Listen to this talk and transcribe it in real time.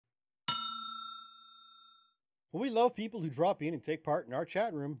We love people who drop in and take part in our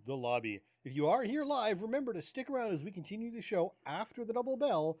chat room, the lobby. If you are here live, remember to stick around as we continue the show after the double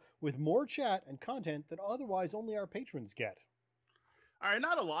bell with more chat and content that otherwise only our patrons get. All right,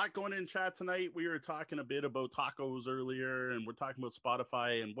 not a lot going in chat tonight. We were talking a bit about tacos earlier, and we're talking about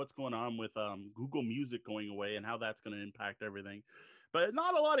Spotify and what's going on with Google Music going away and how that's going to impact everything. But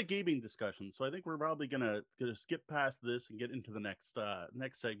not a lot of gaming discussion, so I think we're probably gonna skip past this and get into the next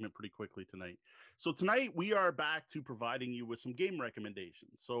segment pretty quickly tonight. So tonight we are back to providing you with some game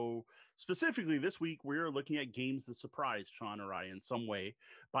recommendations. So specifically this week we're looking at games that surprised Sean or I in some way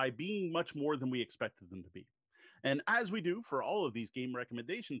by being much more than we expected them to be. And as we do for all of these game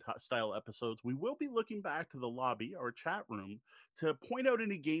recommendation style episodes, we will be looking back to the lobby or chat room to point out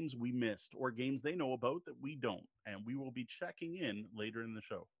any games we missed or games they know about that we don't. And we will be checking in later in the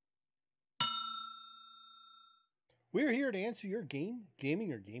show. We're here to answer your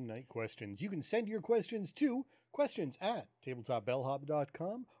gaming, or game night questions. You can send your questions to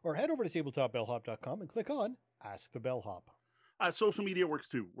questions@tabletopbellhop.com or head over to tabletopbellhop.com and click on Ask the Bellhop. Social media works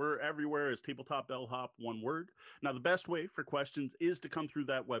too. We're everywhere as Tabletop Bellhop, one word. Now, the best way for questions is to come through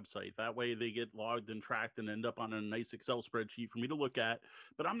that website. That way they get logged and tracked and end up on a nice Excel spreadsheet for me to look at.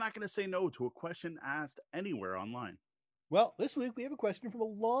 But I'm not going to say no to a question asked anywhere online. Well, this week we have a question from a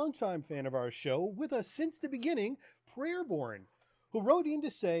longtime fan of our show, with us since the beginning, Prayerborne, who wrote in to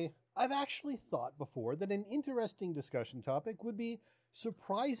say, I've actually thought before that an interesting discussion topic would be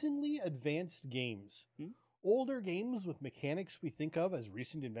surprisingly advanced games. Older games with mechanics we think of as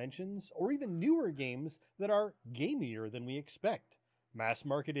recent inventions, or even newer games that are gamier than we expect.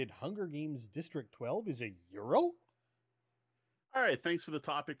 Mass-marketed Hunger Games District 12 is a euro? All right, thanks for the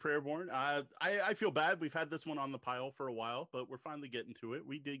topic, Prayerborne. I feel bad. We've had this one on the pile for a while, but we're finally getting to it.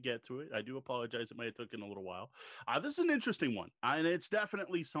 We did get to it. I do apologize. It might have taken a little while. This is an interesting one, and it's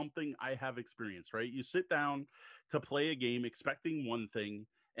definitely something I have experienced, right? You sit down to play a game expecting one thing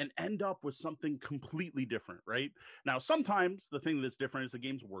and end up with something completely different, right? Now, sometimes the thing that's different is the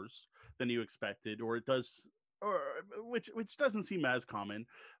game's worse than you expected, or it does, or which doesn't seem as common,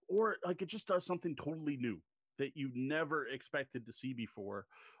 or like it just does something totally new that you never expected to see before,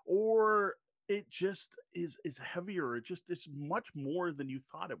 or it just is heavier. It's much more than you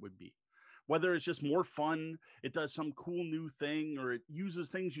thought it would be. Whether it's just more fun, it does some cool new thing, or it uses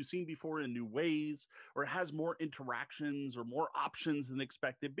things you've seen before in new ways, or it has more interactions or more options than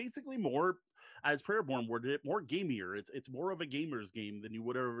expected. Basically, more, as Prayerborne worded it, more gamier. It's more of a gamer's game than you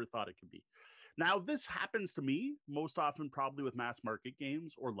would have ever thought it could be. Now, this happens to me most often probably with mass market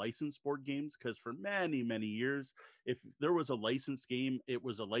games or licensed board games, because for many, many years, if there was a licensed game, it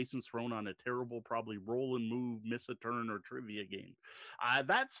was a license thrown on a terrible, probably roll and move, miss a turn, or trivia game.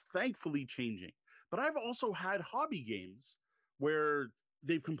 That's thankfully changing. But I've also had hobby games where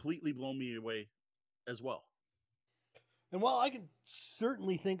they've completely blown me away as well. And while I can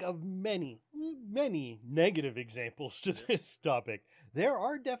certainly think of many, many negative examples to this topic, there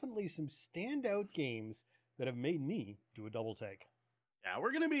are definitely some standout games that have made me do a double take. Yeah,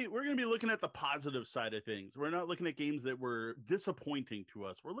 we're gonna be looking at the positive side of things. We're not looking at games that were disappointing to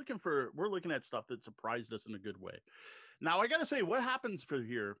us. We're looking at stuff that surprised us in a good way. Now, I gotta say, what happens for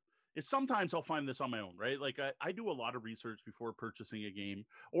here is sometimes I'll find this on my own, right? Like I do a lot of research before purchasing a game,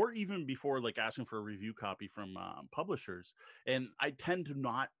 or even before like asking for a review copy from publishers, and I tend to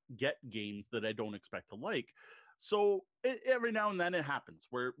not get games that I don't expect to like. So every now and then it happens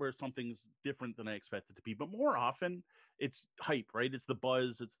where something's different than I expect it to be, but more often it's hype, right? It's the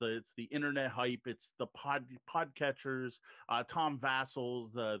buzz, it's the internet hype, it's the podcatchers, Tom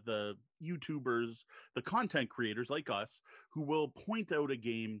Vassals, the YouTubers, the content creators like us who will point out a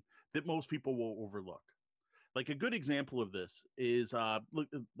game that most people will overlook. Like a good example of this is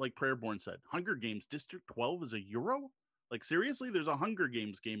like Prayerborne said, Hunger Games District 12 is a euro. Like seriously, there's a Hunger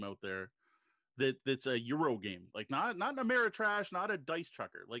Games game out there that's a euro game, like not an Ameritrash, not a dice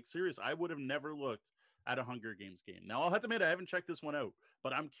chucker. Like serious, I would have never looked at a Hunger Games game. Now I'll have to admit I haven't checked this one out,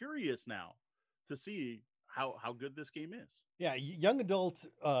 but I'm curious now to see how good this game is. Yeah, young adult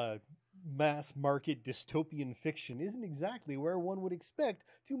mass market dystopian fiction isn't exactly where one would expect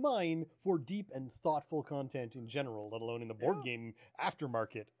to mine for deep and thoughtful content in general, let alone in the board game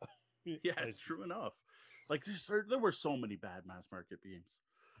aftermarket. Yeah, it's true enough. Like there were so many bad mass market games.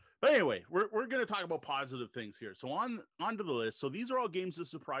 But anyway, we're going to talk about positive things here. So onto the list. So these are all games that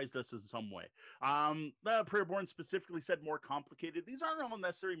surprised us in some way. Prayerborne specifically said more complicated. These aren't all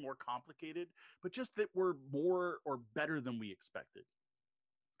necessarily more complicated, but just that were more or better than we expected.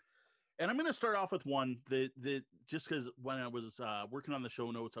 And I'm going to start off with one that just because when I was working on the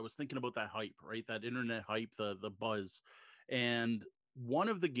show notes, I was thinking about that hype, right? That internet hype, the buzz. And one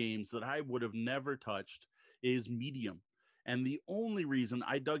of the games that I would have never touched is Medium. And the only reason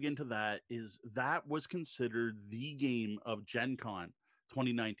I dug into that is that was considered the game of Gen Con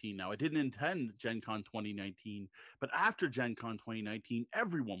 2019. Now, I didn't intend Gen Con 2019, but after Gen Con 2019,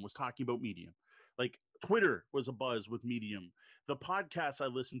 everyone was talking about Medium. Like Twitter was a buzz with Medium. The podcasts I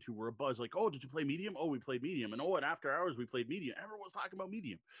listened to were a buzz like, oh, did you play Medium? Oh, we played Medium. And oh, and after hours, we played Medium. Everyone was talking about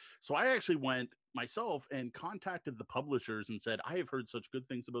Medium. So I actually went myself and contacted the publishers and said, I have heard such good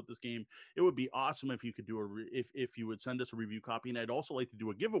things about this game. It would be awesome if you could do if you would send us a review copy. And I'd also like to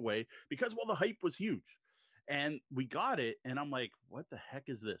do a giveaway because, well, the hype was huge. And we got it. And I'm like, what the heck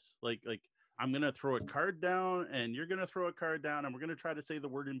is this? Like, I'm going to throw a card down and you're going to throw a card down and we're going to try to say the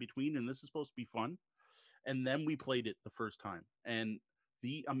word in between. And this is supposed to be fun. And then we played it the first time. And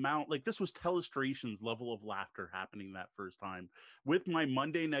the amount, like this was Telestration's level of laughter happening that first time with my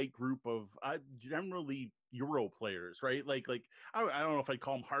Monday night group of generally Euro players, right? Like I don't know if I'd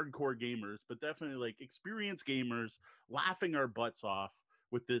call them hardcore gamers, but definitely like experienced gamers laughing our butts off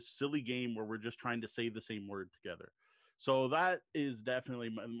with this silly game where we're just trying to say the same word together. So that is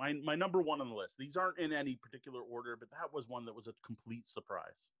definitely my number one on the list. These aren't in any particular order, but that was one that was a complete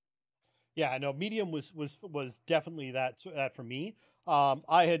surprise. Yeah, no, Medium was definitely that for me.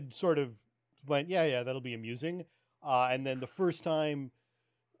 I had sort of went, yeah, that'll be amusing. And then the first time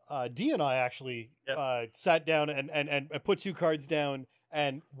Dee and I actually sat down and put two cards down,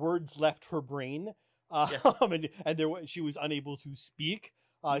 and words left her brain, and she was unable to speak,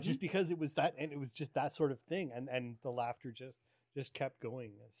 just because it was that, and it was just that sort of thing, and the laughter just kept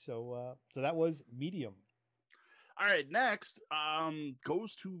going. So that was Medium. All right, next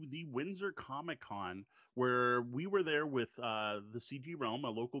goes to the Windsor Comic Con, where we were there with the CG Realm, a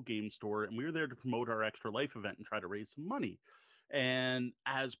local game store, and we were there to promote our Extra Life event and try to raise some money. And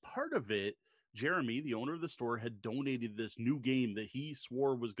as part of it, Jeremy, the owner of the store, had donated this new game that he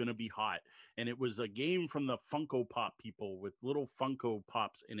swore was going to be hot. And it was a game from the Funko Pop people with little Funko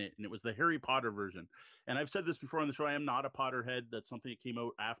Pops in it. And it was the Harry Potter version. And I've said this before on the show, I am not a Potterhead. That's something that came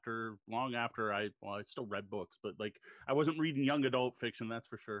out long after I still read books, but like I wasn't reading young adult fiction, that's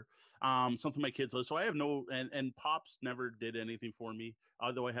for sure. Something my kids love. So I have and Pops never did anything for me,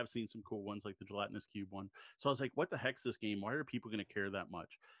 although I have seen some cool ones like the Gelatinous Cube one. So I was like, what the heck's this game? Why are people going to care that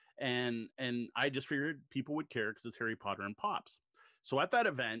much? And I just figured people would care because it's Harry Potter and Pops. So at that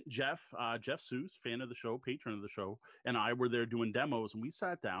event, Jeff Seuss, fan of the show, patron of the show, and I were there doing demos, and we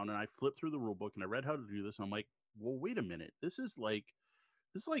sat down and I flipped through the rule book and I read how to do this. And I'm like, well, wait a minute. This is like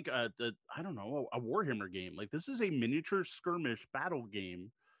I don't know, a Warhammer game. Like this is a miniature skirmish battle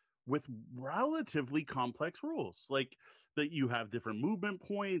game with relatively complex rules. Like that you have different movement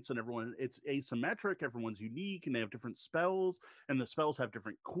points and it's asymmetric, everyone's unique, and they have different spells, and the spells have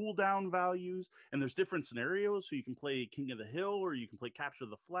different cooldown values, and there's different scenarios. So you can play King of the Hill, or you can play Capture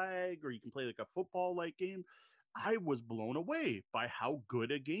the Flag, or you can play like a football like game. I was blown away by how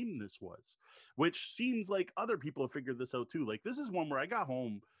good a game this was, which seems like other people have figured this out too. Like this is one where I got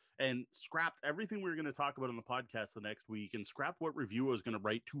home and scrapped everything we were going to talk about on the podcast the next week and scrapped what review I was going to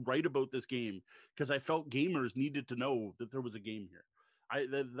write about this game, because I felt gamers needed to know that there was a game here. I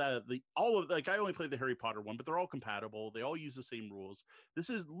only played the Harry Potter one, but they're all compatible. They all use the same rules. This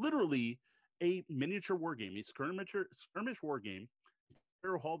is literally a miniature war game, a skirmish war game.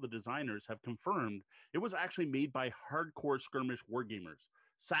 Hall, the designers have confirmed it was actually made by hardcore skirmish wargamers.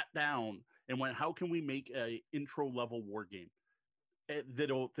 Sat down and went, how can we make a intro level war game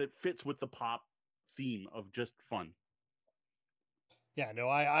that fits with the pop theme of just fun? Yeah, no,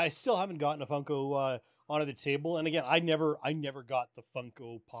 I still haven't gotten a Funko onto the table, and again, I never got the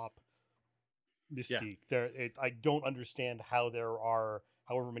Funko Pop mystique. I don't understand how there are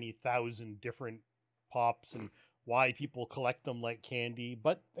however many thousand different pops and why people collect them like candy,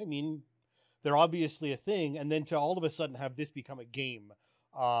 but I mean, they're obviously a thing. And then to all of a sudden have this become a game.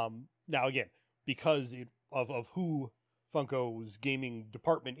 Now again, because of who Funko's gaming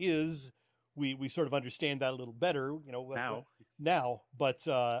department is, we sort of understand that a little better, you know, now. But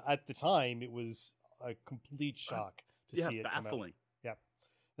at the time, it was a complete shock to see it baffling. Come out. Yeah,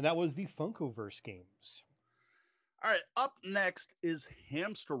 and that was the Funkoverse games. All right, up next is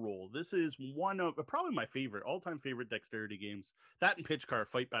Hamster Roll. This is one of probably my all-time favorite dexterity games. That and Pitch Car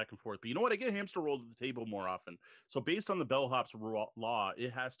fight back and forth. But you know what? I get Hamster Roll to the table more often. So based on the Bellhop's law,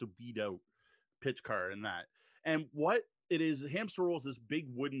 it has to beat out Pitch Car in that. And what it is, Hamster Roll is this big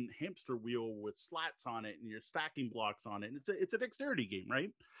wooden hamster wheel with slats on it, and you're stacking blocks on it. And it's a dexterity game,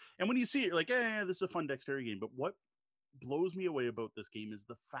 right? And when you see it, you're like, this is a fun dexterity game. But what blows me away about this game is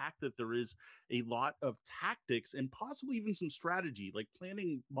the fact that there is a lot of tactics and possibly even some strategy, like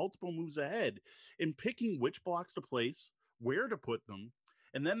planning multiple moves ahead and picking which blocks to place, where to put them,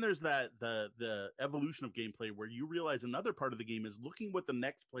 And then there's the evolution of gameplay where you realize another part of the game is looking what the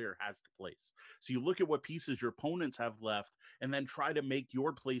next player has to place. So you look at what pieces your opponents have left and then try to make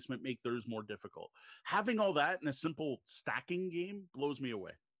your placement make theirs more difficult. Having all that in a simple stacking game blows me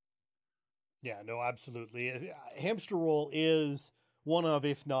away. Yeah, no, absolutely. Hamster Roll is one of,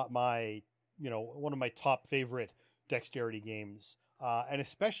 if not my, one of my top favorite dexterity games. And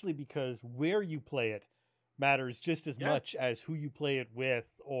especially because where you play it matters just as much as who you play it with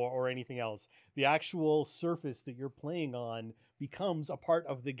or anything else. The actual surface that you're playing on becomes a part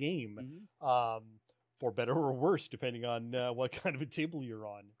of the game, for better or worse, depending on what kind of a table you're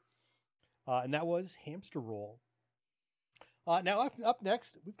on. And that was Hamster Roll. Now, up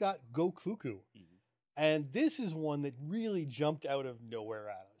next, we've got Go Cuckoo. And this is one that really jumped out of nowhere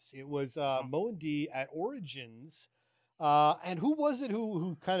at us. It was Mo and D at Origins. And who was it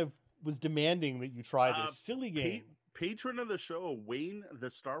who kind of was demanding that you try this silly game? Patron of the show, Wayne, the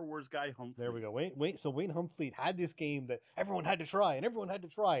Star Wars guy, Humphrey. There we go. Wayne Humphrey had this game that everyone had to try, and everyone had to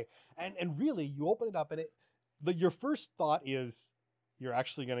try. And really, you open it up, and your first thought is, you're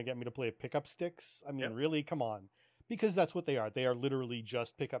actually going to get me to play pickup sticks? I mean, really? Come on. Because that's what they are. They are literally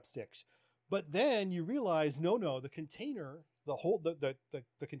just pickup sticks. But then you realize, no, the container, the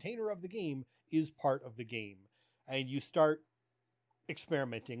container of the game is part of the game. And you start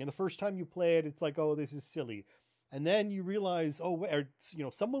experimenting. And the first time you play it, it's like, oh, this is silly. And then you realize,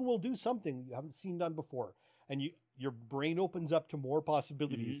 someone will do something you haven't seen done before. And your brain opens up to more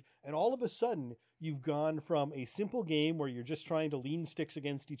possibilities. And all of a sudden, you've gone from a simple game where you're just trying to lean sticks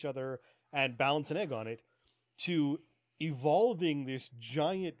against each other and balance an egg on it, to evolving this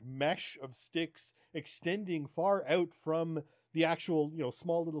giant mesh of sticks extending far out from the actual,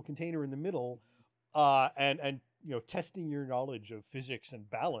 small little container in the middle, and testing your knowledge of physics and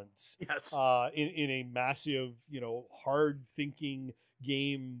balance. Yes. In a massive, hard thinking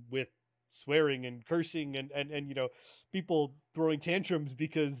game with swearing and cursing and people throwing tantrums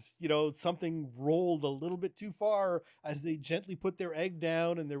because, something rolled a little bit too far as they gently put their egg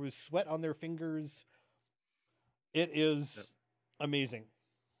down and there was sweat on their fingers. It is amazing.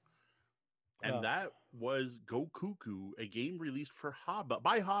 And that was Go Cuckoo, a game released for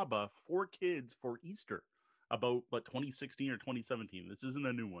by Haba for kids for Easter about 2016 or 2017. This isn't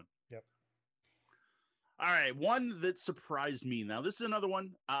a new one. Yep. All right, one that surprised me. Now, this is another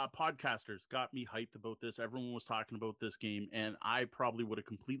one. Podcasters got me hyped about this. Everyone was talking about this game, and I probably would have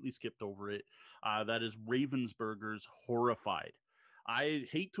completely skipped over it. That is Ravensburger's Horrified. I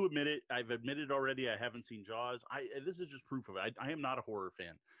hate to admit it. I've admitted already I haven't seen Jaws. This is just proof of it. I am not a horror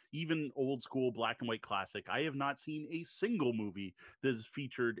fan. Even old school black and white classic. I have not seen a single movie that is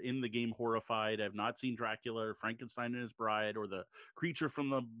featured in the game Horrified. I've not seen Dracula, Frankenstein and His Bride, or the creature from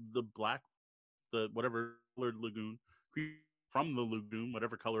the whatever colored lagoon, from the lagoon,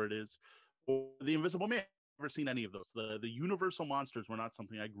 whatever color it is, or the Invisible Man. I've never seen any of those. The Universal monsters were not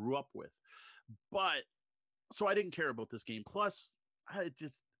something I grew up with. But so I didn't care about this game. Plus,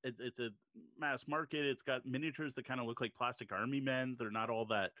 it's a mass market. It's got miniatures that kind of look like plastic army men. They're not all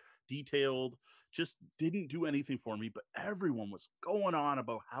that detailed. Just didn't do anything for me. But everyone was going on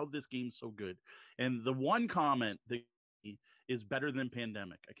about how this game's so good. And the one comment that is better than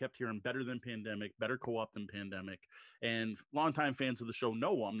Pandemic. I kept hearing better than Pandemic, better co-op than Pandemic. And longtime fans of the show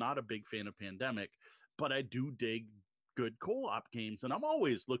know I'm not a big fan of Pandemic, but I do dig good co-op games, and I'm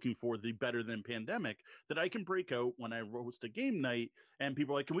always looking for the better than Pandemic that I can break out when I host a game night and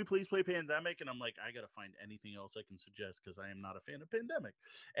people are like, can we please play Pandemic? And I'm like, I gotta find anything else I can suggest because I am not a fan of Pandemic.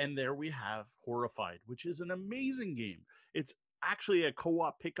 And there we have Horrified, which is an amazing game. It's actually a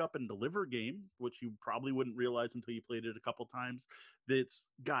co-op pick up and deliver game, which you probably wouldn't realize until you played it a couple times. That's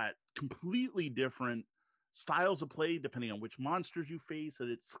got completely different styles of play depending on which monsters you face, and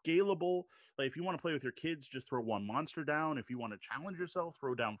it's scalable. Like if you want to play with your kids, just throw one monster down. If you want to challenge yourself,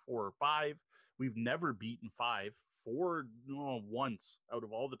 throw down 4 or 5. We've never beaten 5. 4 once out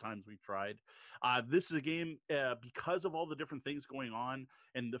of all the times we've tried. This is a game because of all the different things going on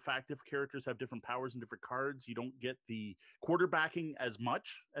and the fact that characters have different powers and different cards, you don't get the quarterbacking as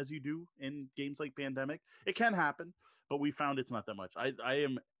much as you do in games like Pandemic. It can happen, but we found it's not that much. I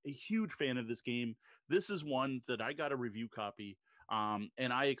am a huge fan of this game. This is one that I got a review copy,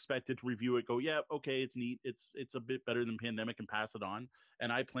 and I expected to review it, go, yeah, okay, it's neat. It's a bit better than Pandemic, and pass it on.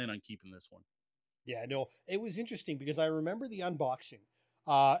 And I plan on keeping this one. Yeah, no, it was interesting because I remember the unboxing,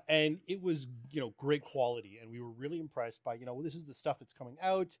 and it was, great quality, and we were really impressed by, this is the stuff that's coming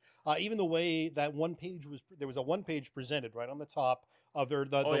out. Even the way that there was a one page presented right on the top of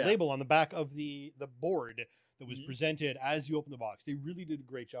the label on the back of the board that was presented as you open the box. They really did a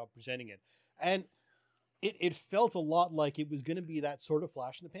great job presenting it. And it felt a lot like it was going to be that sort of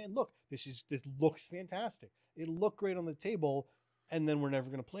flash in the pan. Look, this looks fantastic. It looked great on the table, and then we're never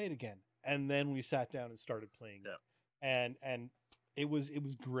going to play it again. And then we sat down and started playing it, and it was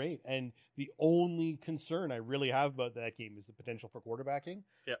great. And the only concern I really have about that game is the potential for quarterbacking.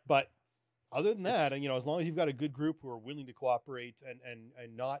 Yeah. But other than that, and as long as you've got a good group who are willing to cooperate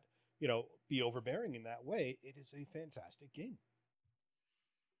and not be overbearing in that way, it is a fantastic game.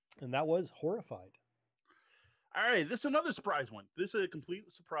 And that was Horrified. All right, this is another surprise one. This is a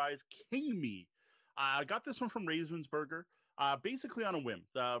complete surprise. King Me. I got this one from Ravensburger, basically on a whim.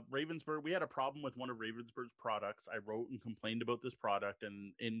 Ravensburg, we had a problem with one of Ravensburg's products. I wrote and complained about this product,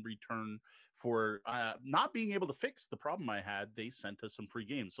 and in return for not being able to fix the problem I had, they sent us some free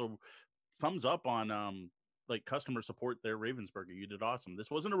games. So thumbs up on like customer support there, Ravensburger. You did awesome. This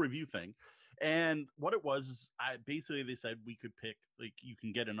wasn't a review thing. And what it was is basically they said we could pick, like, you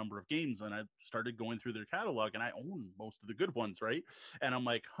can get a number of games. And I started going through their catalog, and I own most of the good ones, right? And I'm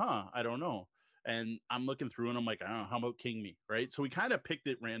like, I don't know. And I'm looking through and I'm like, I don't know, how about King Me, right? So we kind of picked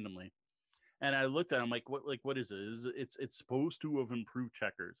it randomly. And I looked at it, I'm like, what is it? It's supposed to have improved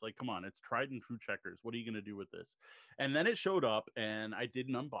checkers. Like, come on, it's tried and true checkers. What are you going to do with this? And then it showed up, and I did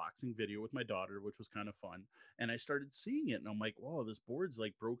an unboxing video with my daughter, which was kind of fun. And I started seeing it, and I'm like, whoa, this board's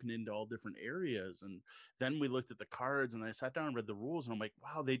like broken into all different areas. And then we looked at the cards, and I sat down and read the rules, and I'm like,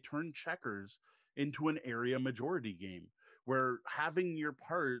 wow, they turned checkers into an area majority game where having your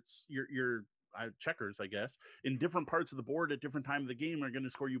parts, your checkers, I guess, in different parts of the board at different time of the game are going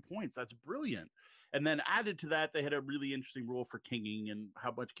to score you points. That's brilliant. And then added to that, they had a really interesting rule for kinging and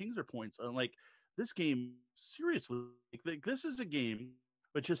how much kings are points. And like, this game, seriously, like, this is a game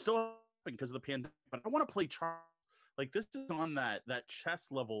which is still happening because of the pandemic, but I want to play Charles. Like, this is on that chess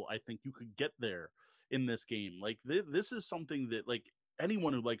level. I think you could get there in this game. Like, this is something that, like,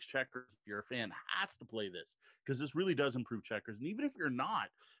 anyone who likes checkers, if you're a fan, has to play this, because this really does improve checkers. And even if you're not,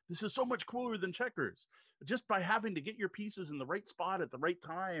 this is so much cooler than checkers, just by having to get your pieces in the right spot at the right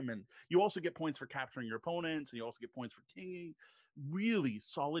time. And you also get points for capturing your opponents, and you also get points for kinging. Really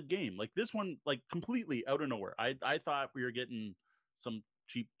solid game. Like, this one, like, completely out of nowhere. I thought we were getting some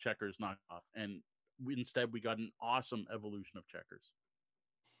cheap checkers knocked off, and instead we got an awesome evolution of checkers.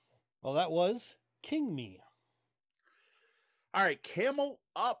 Well, that was King Me. All right, Camel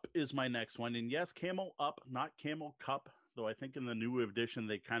Up is my next one. And yes, Camel Up, not Camel Cup, though I think in the new edition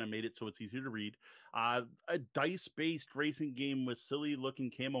they kind of made it so it's easier to read. A dice-based racing game with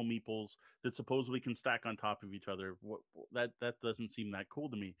silly-looking camel meeples that supposedly can stack on top of each other. That doesn't seem that cool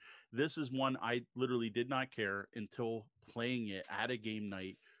to me. This is one I literally did not care until playing it at a game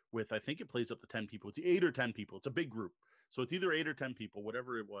night with, I think it plays up to 10 people. It's 8 or 10 people. It's a big group. So it's either 8 or 10 people,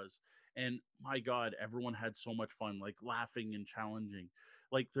 whatever it was. And my God, everyone had so much fun, like laughing and challenging.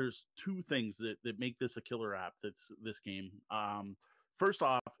 Like, there's two things that make this a killer app. That's this game. First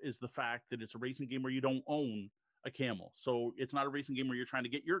off is the fact that it's a racing game where you don't own a camel. So it's not a racing game where you're trying to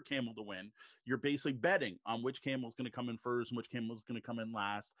get your camel to win. You're basically betting on which camel is going to come in first and which camel is going to come in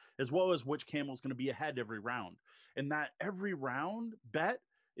last, as well as which camel is going to be ahead every round. And that every round bet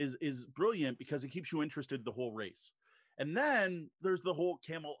is brilliant because it keeps you interested the whole race. And then there's the whole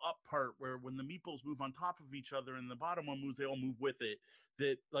camel up part where when the meeples move on top of each other and the bottom one moves, they all move with it.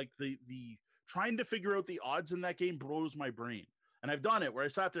 That, like, the trying to figure out the odds in that game blows my brain. And I've done it where I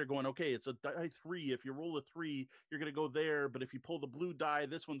sat there going, okay, it's a die 3. If you roll a 3, you're going to go there. But if you pull the blue die,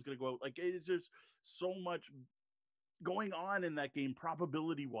 this one's going to go out. Like, it's just so much going on in that game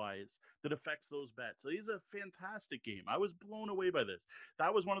probability wise that affects those bets. So it's a fantastic game. I was blown away by this.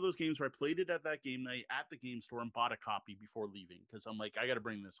 That was one of those games where I played it at that game night at the game store and bought a copy before leaving, because I'm like, I got to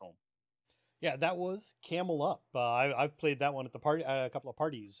bring this home. Yeah, that was Camel Up. I've played that one at the party, at a couple of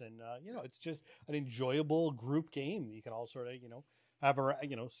parties, and it's just an enjoyable group game that you can all sort of have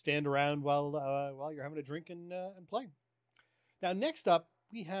a stand around while you're having a drink and play. Now, next up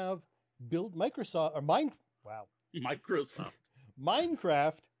we have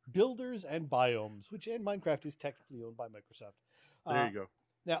Minecraft Builders and Biomes, and Minecraft is technically owned by Microsoft. There you go.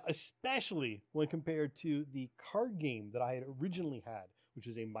 Now, especially when compared to the card game that I had originally had, which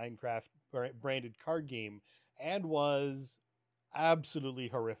is a Minecraft branded card game, and was absolutely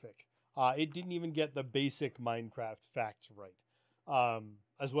horrific. It didn't even get the basic Minecraft facts right,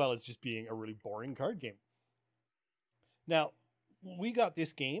 as well as just being a really boring card game. Now, we got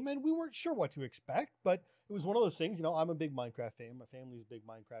this game, and we weren't sure what to expect, but it was one of those things, I'm a big Minecraft fan. My family's a big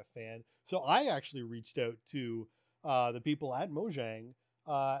Minecraft fan. So I actually reached out to the people at Mojang,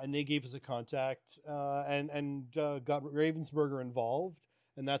 and they gave us a contact and got Ravensburger involved.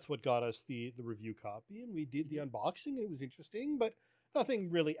 And that's what got us the review copy. And we did the unboxing, and it was interesting, but Nothing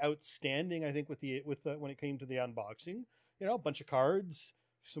really outstanding, I think, with the when it came to the unboxing. You know, a bunch of cards,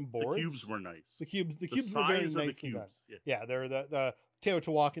 some The boards. cubes were nice. The cubes The were very size of the nicely done. cubes. Yeah. Yeah, they're the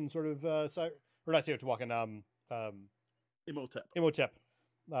Teotihuacan sort of or not Teotihuacan, Imhotep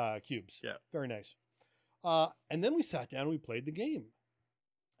cubes. Yeah. Very nice. And then we sat down and we played the game,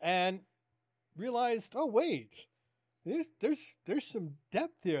 and realized, oh wait, there's some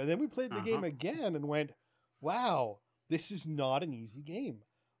depth here. And then we played the game again and went, wow, this is not an easy game.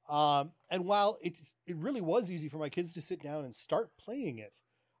 And while it really was easy for my kids to sit down and start playing it,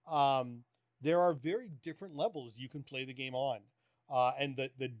 there are very different levels you can play the game on. And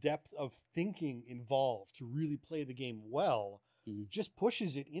the depth of thinking involved to really play the game well just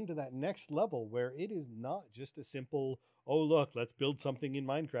pushes it into that next level where it is not just a simple, oh, look, let's build something in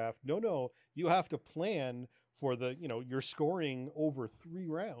Minecraft. No, you have to plan for your scoring over 3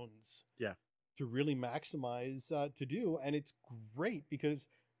 rounds. Yeah. To really maximize to do. And it's great because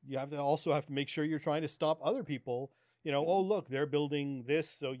you have to make sure you're trying to stop other people. Oh, look, they're building this.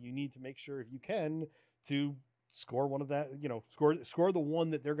 So you need to make sure, if you can, to score one of that, score the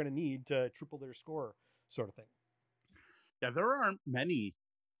one that they're going to need to triple their score, sort of thing. Yeah, there aren't many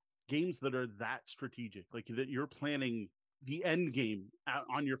games that are that strategic, like that you're planning the end game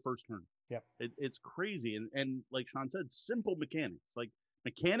on your first turn. Yeah, it's crazy, and like Sean said, simple mechanics. Like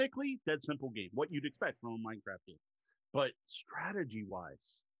mechanically, dead simple game, what you'd expect from a Minecraft game, but strategy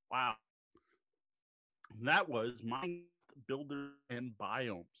wise, wow, that was Minecraft Builder and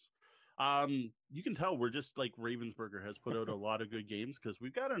Biomes. You can tell we're just like Ravensburger has put out a lot of good games, because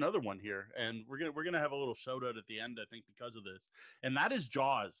we've got another one here, and we're gonna have a little shout out at the end, I think, because of this, and that is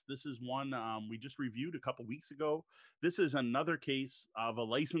Jaws. This is one we just reviewed a couple weeks ago. This is another case of a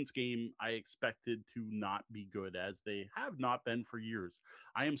licensed game I expected to not be good, as they have not been for years.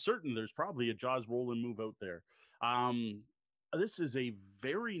 I am certain there's probably a Jaws roll and move out there. This is a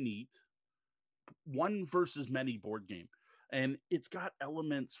very neat one versus many board game. And it's got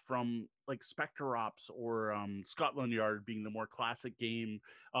elements from like Spectre Ops or Scotland Yard being the more classic game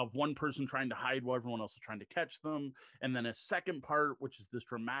of one person trying to hide while everyone else is trying to catch them. And then a second part, which is this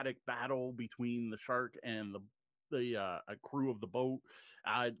dramatic battle between the shark and the crew of the boat.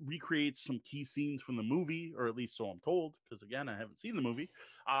 Recreates some key scenes from the movie, or at least so I'm told, because again, I haven't seen the movie.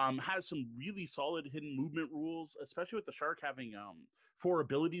 Has some really solid hidden movement rules, especially with the shark having 4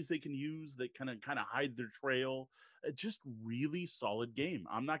 abilities they can use that kind of hide their trail. Just really solid game.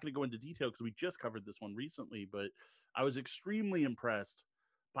 I'm not going to go into detail because we just covered this one recently, but I was extremely impressed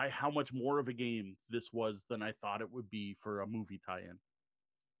by how much more of a game this was than I thought it would be for a movie tie-in.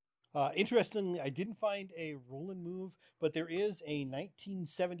 Interestingly, I didn't find a roll and move, but there is a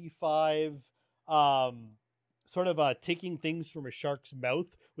 1975 sort of taking things from a shark's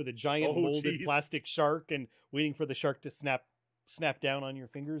mouth with a giant molded plastic shark and waiting for the shark to snap down on your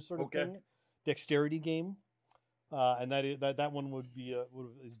fingers, sort of thing. Dexterity game. And that one would be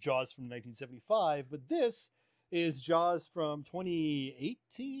is Jaws from 1975, but this is Jaws from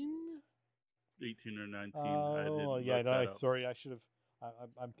 2018, 18 or 19. Oh yeah, sorry, I should have.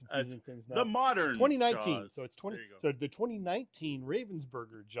 I'm confusing things now. The modern 2019, Jaws. So it's 20. So the 2019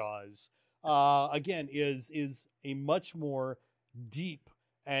 Ravensburger Jaws, again, is a much more deep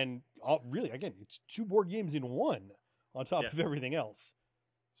and really, again, it's 2 board games in one on top of everything else.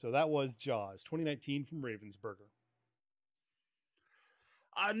 So that was Jaws 2019 from Ravensburger.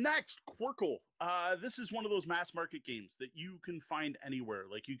 Next, Quirkle. This is one of those mass market games that you can find anywhere.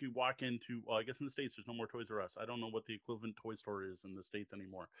 Like you could walk into, well, I guess in the States, there's no more Toys R Us. I don't know what the equivalent toy store is in the States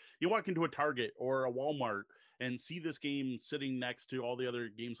anymore. You walk into a Target or a Walmart and see this game sitting next to all the other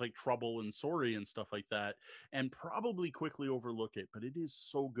games like Trouble and Sorry and stuff like that, and probably quickly overlook it, but it is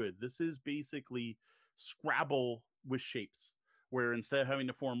so good. This is basically Scrabble with shapes, where instead of having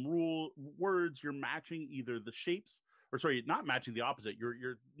to form words, you're matching either the shapes, or sorry, not matching, the opposite.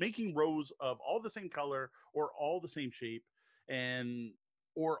 You're making rows of all the same color or all the same shape,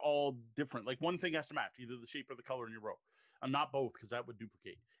 or all different. Like one thing has to match either the shape or the color in your row, and not both, because that would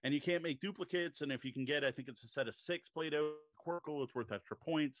duplicate. And you can't make duplicates. And if you can get, I think it's a set of 6 played out Quirkle, it's worth extra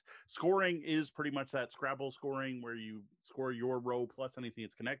points. Scoring is pretty much that Scrabble scoring, where you score your row plus anything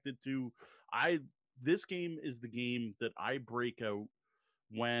it's connected to. This game is the game that I break out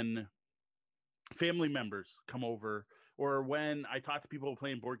when family members come over, or when I talk to people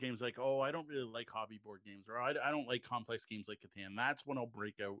playing board games, like, oh, I don't really like hobby board games, or I don't like complex games like Catan. That's when I'll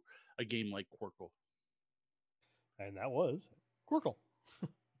break out a game like Quirkle. And that was Quirkle.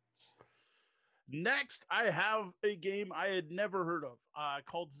 Next, I have a game I had never heard of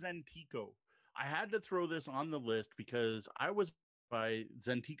called Zentico. I had to throw this on the list because I was by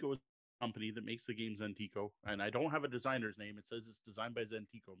Zentico company that makes the game Zentico, and I don't have a designer's name. It says it's designed by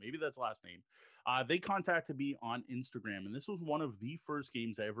Zentico. Maybe that's last name. They contacted me on Instagram, and this was one of the first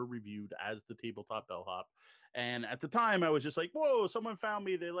games I ever reviewed as the Tabletop Bellhop. And at the time, I was just like, "Whoa! Someone found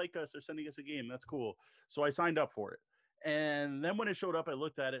me. They like us. They're sending us a game. That's cool." So I signed up for it. And then when it showed up, I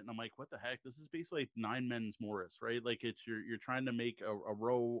looked at it and I'm like, "What the heck? This is basically Nine Men's Morris, right? Like it's you're trying to make a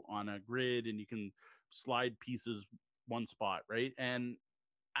row on a grid, and you can slide pieces one spot, right?" And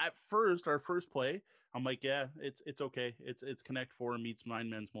at first, our first play, I'm like, yeah, it's okay. It's Connect Four meets Nine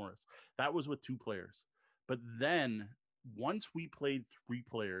Men's Morris. That was with 2 players. But then once we played 3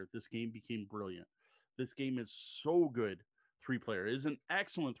 player, this game became brilliant. This game is so good. 3 player is an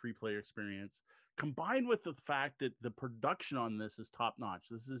excellent 3 player experience. Combined with the fact that the production on this is top notch.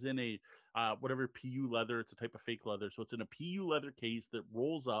 This is in a whatever PU leather. It's a type of fake leather, so it's in a PU leather case that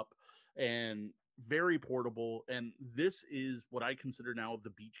rolls up and very portable. And this is what I consider now the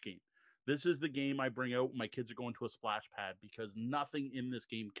beach game. This is the game I bring out when my kids are going to a splash pad, because nothing in this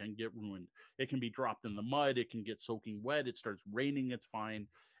game can get ruined. It can be dropped in the mud, it can get soaking wet, it starts raining, it's fine,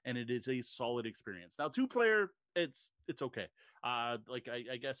 and it is a solid experience. Now, 2 player, it's okay. Like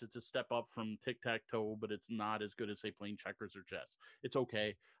I guess it's a step up from tic-tac-toe, but it's not as good as, say, playing checkers or chess. It's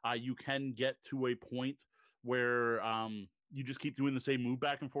okay. You can get to a point where you just keep doing the same move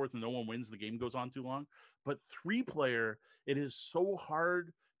back and forth and no one wins. The game goes on too long. But 3 player, it is so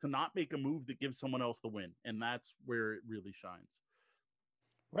hard to not make a move that gives someone else the win. And that's where it really shines.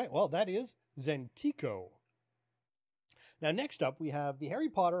 Right. Well, that is Zentico. Now, next up, we have the Harry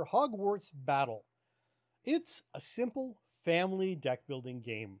Potter Hogwarts Battle. It's a simple family deck building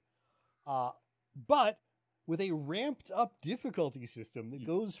game, but with a ramped up difficulty system that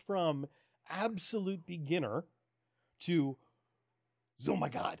goes from absolute beginner to, oh my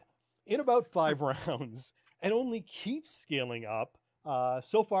God, in about 5 rounds, and only keeps scaling up.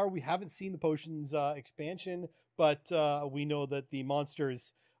 So far, we haven't seen the potions expansion, but we know that the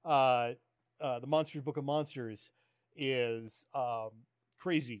Monsters Book of Monsters is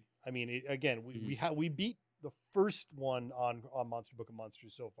crazy. I mean, we beat the first one on Monster Book of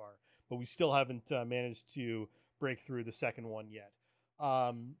Monsters so far, but we still haven't managed to break through the second one yet.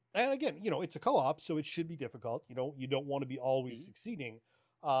 And again, it's a co-op, so it should be difficult. You don't want to be always succeeding.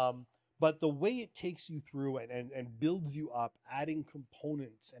 But the way it takes you through and builds you up, adding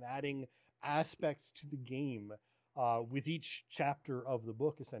components and adding aspects to the game with each chapter of the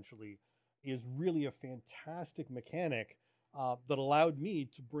book, essentially, is really a fantastic mechanic that allowed me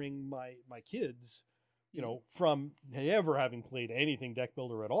to bring my kids, from never having played anything deck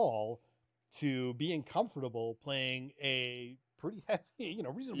builder at all to being comfortable playing a pretty heavy,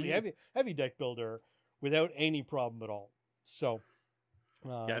 reasonably heavy deck builder without any problem at all. So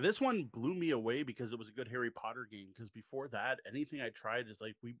yeah, this one blew me away because it was a good Harry Potter game. Because before that, anything I tried is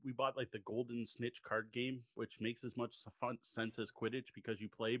like we bought like the Golden Snitch card game, which makes as much fun sense as Quidditch because you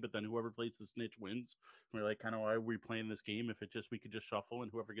play, but then whoever plays the snitch wins. We're like, kind of, why are we playing this game if we could just shuffle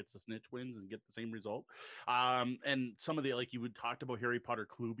and whoever gets the snitch wins and get the same result? And some of the, like, you would talked about Harry Potter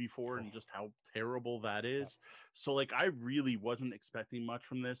Clue before and just how terrible that is. So like I really wasn't expecting much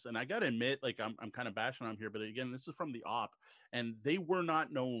from this, and I gotta admit, like I'm kind of bashing on here, but again, this is from the op. And they were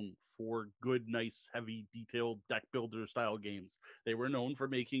not known for good, nice, heavy, detailed deck builder style games. They were known for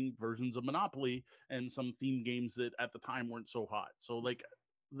making versions of Monopoly and some theme games that at the time weren't so hot. So, like,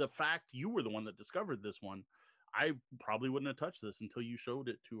 the fact you were the one that discovered this one, I probably wouldn't have touched this until you showed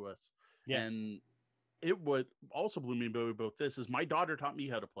it to us. Yeah. And it would also blew me about this is my daughter taught me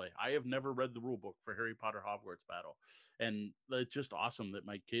how to play. I have never read the rule book for Harry Potter Hogwarts Battle. And it's just awesome that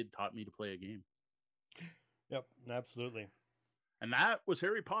my kid taught me to play a game. Yep, absolutely. And that was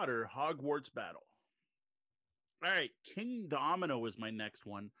Harry Potter Hogwarts Battle. All right, King Domino is my next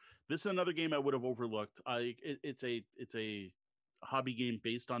one. This is another game I would have overlooked. It's a hobby game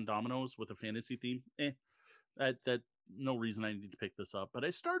based on dominoes with a fantasy theme. That no reason I need to pick this up. But I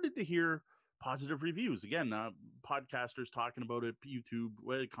started to hear positive reviews. Again, podcasters talking about it, YouTube,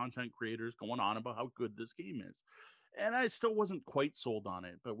 content creators going on about how good this game is. And I still wasn't quite sold on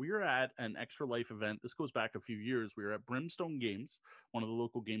it, but we were at an Extra Life event. This goes back a few years. We were at Brimstone Games, one of the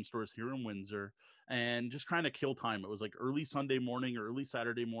local game stores here in Windsor, and just trying to kill time. It was like early Sunday morning or early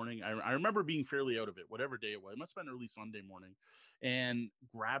Saturday morning. I remember being fairly out of it, whatever day it was. It must have been early Sunday morning, and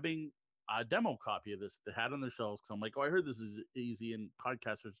grabbing a demo copy of this they had on their shelves because I'm like, oh, I heard this is easy, and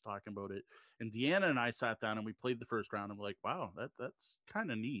podcasters talking about it. And Deanna and I sat down and we played the first round, and we're like, wow, that's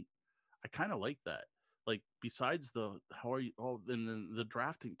kind of neat. I kind of like that. Like besides the how are you? Oh, and then the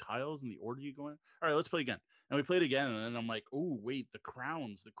drafting tiles and the order you go in. All right, let's play again. And we played again, and then I'm like, oh wait, the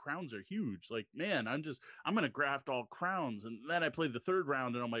crowns are huge. Like man, I'm gonna draft all crowns. And then I played the third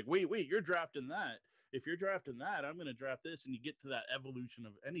round, and I'm like, wait, you're drafting that. If you're drafting that, I'm going to draft this. And you get to that evolution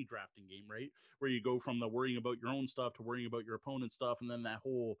of any drafting game, right? Where you go from the worrying about your own stuff to worrying about your opponent's stuff. And then that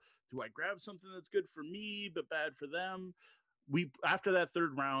whole, do I grab something that's good for me, but bad for them? After that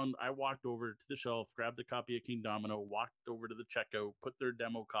third round, I walked over to the shelf, grabbed a copy of King Domino, walked over to the checkout, put their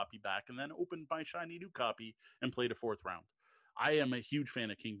demo copy back, and then opened my shiny new copy and played a fourth round. I am a huge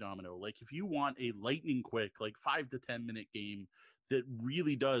fan of King Domino. Like if you want a lightning quick, like 5 to 10 minute game that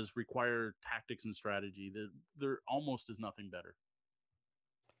really does require tactics and strategy, that there almost is nothing better.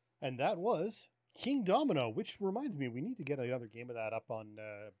 And that was King Domino, which reminds me, we need to get another game of that up on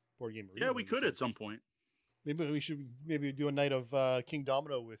Board Game Arena. Yeah, we could at some point. Maybe we should do a night of King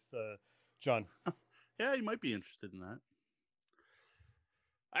Domino with John. Yeah, you might be interested in that.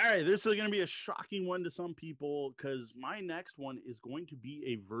 All right, this is going to be a shocking one to some people because my next one is going to be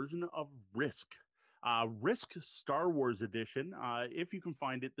a version of Risk. Risk Star Wars Edition. If you can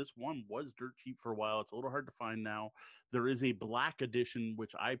find it, this one was dirt cheap for a while. It's a little hard to find now. There is a Black Edition,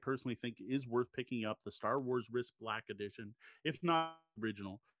 which I personally think is worth picking up, the Star Wars Risk Black Edition, if not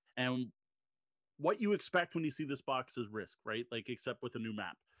original. And what you expect when you see this box is Risk, right? Like, except with a new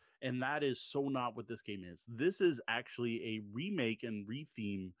map. And that is so not what this game is. This is actually a remake and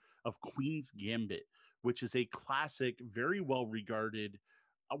retheme of Queen's Gambit, which is a classic, very well regarded,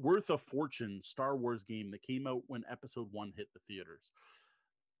 worth a fortune Star Wars game that came out when Episode 1 hit the theaters.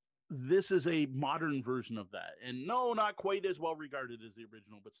 This is a modern version of that. And no, not quite as well regarded as the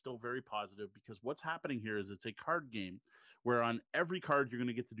original, but still very positive, because what's happening here is it's a card game where on every card you're going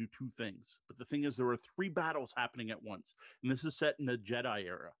to get to do two things. But the thing is, there are 3 battles happening at once. And this is set in the Jedi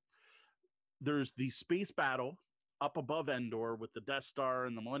era. There's the space battle up above Endor with the Death Star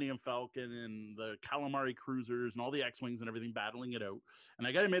and the Millennium Falcon and the Calamari cruisers and all the X-Wings and everything battling it out. And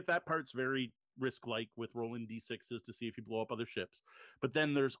I got to admit, that part's very Risk-like with rolling D6s to see if you blow up other ships. But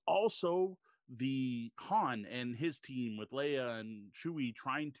then there's also the Han and his team with Leia and Chewie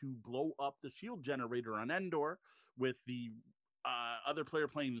trying to blow up the shield generator on Endor with the other player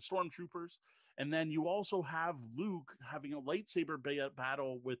playing the Stormtroopers. And then you also have Luke having a lightsaber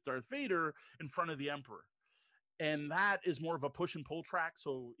battle with Darth Vader in front of the Emperor. And that is more of a push and pull track.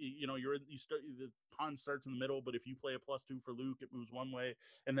 So, you know, the pawn starts in the middle, but if you play a +2 for Luke, it moves one way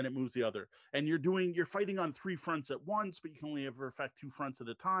and then it moves the other. And you're fighting on 3 fronts at once, but you can only ever affect 2 fronts at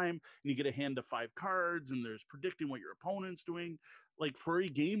a time. And you get a hand of 5 cards, and there's predicting what your opponent's doing. Like, for a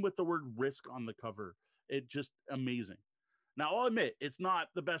game with the word Risk on the cover, it just amazing. Now, I'll admit, it's not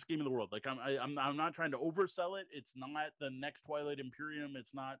the best game in the world. Like, I'm not trying to oversell it. It's not the next Twilight Imperium.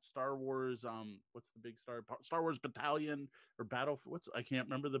 It's not Star Wars. What's the big Star Wars Battalion or Battle? I can't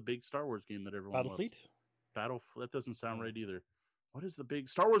remember the big Star Wars game that everyone Battlefleet. That doesn't sound right either. What is the big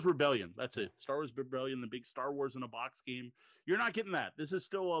Star Wars Rebellion? That's it. Star Wars Rebellion, the big Star Wars in a box game. You're not getting that. This is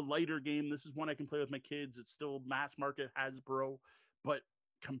still a lighter game. This is one I can play with my kids. It's still mass market Hasbro, but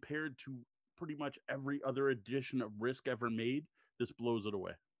compared to pretty much every other edition of Risk ever made, this blows it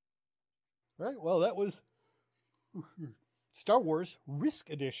away. All right. Well, that was Star Wars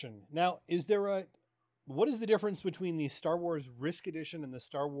Risk Edition. Now, what is the difference between the Star Wars Risk Edition and the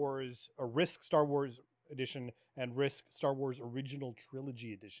Risk Star Wars Edition and Risk Star Wars Original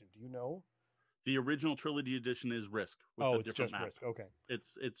Trilogy Edition? Do you know? The original Trilogy Edition is Risk. With it's just map. Risk. Okay.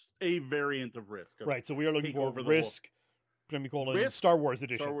 It's a variant of Risk. Right. So we are looking for Risk. Risk Star Wars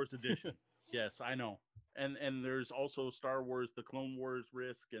Edition. Star Wars Edition. Yes, I know. And there's also Star Wars, the Clone Wars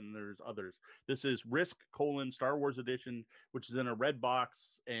Risk, and there's others. This is Risk: Star Wars Edition, which is in a red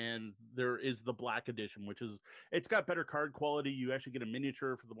box, and there is the Black Edition, it's got better card quality. You actually get a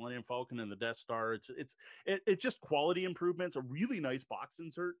miniature for the Millennium Falcon and the Death Star. It's just quality improvements. A really nice box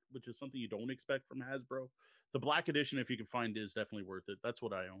insert, which is something you don't expect from Hasbro. The Black Edition, if you can find it, is definitely worth it. That's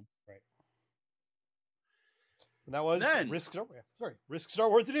what I own. Right. And that was Risk Star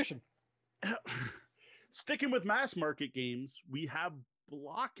Wars Edition. Sticking with mass market games, we have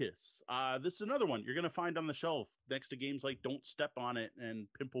Blockus. This is another one you're going to find on the shelf next to games like Don't Step on It and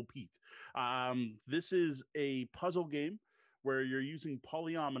Pimple Pete. This is a puzzle game where you're using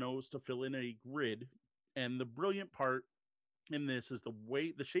polyominoes to fill in a grid. And the brilliant part in this is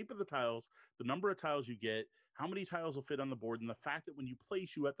the shape of the tiles, the number of tiles you get, how many tiles will fit on the board, and the fact that when you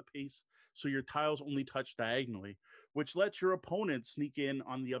place, you have to pace so your tiles only touch diagonally, which lets your opponent sneak in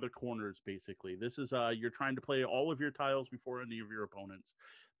on the other corners, basically. This is, you're trying to play all of your tiles before any of your opponents.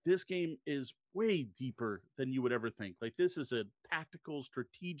 this game is way deeper than you would ever think. Like, this is a tactical,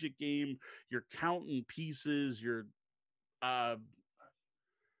 strategic game. You're counting pieces. Uh,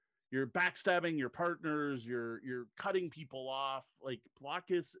 you're backstabbing your partners, you're cutting people off. Like,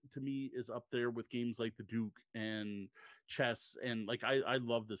 Blockus to me is up there with games like the Duke and chess, and like I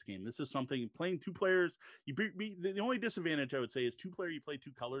love this game. This is something playing two players. The only disadvantage I would say is two player, you play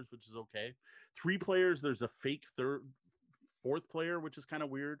two colors, which is okay. Three players, there's a fake fourth player, which is kind of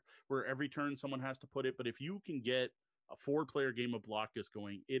weird, where every turn someone has to put it. But if you can get a 4-player game of Blockus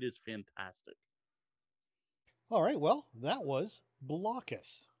going, it is fantastic. All right, well, that was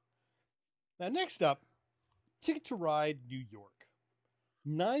Blockus. Now, next up, Ticket to Ride New York.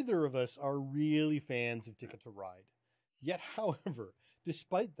 Neither of us are really fans of Ticket to Ride. Yet, however,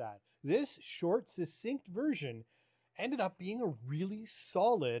 despite that, this short, succinct version ended up being a really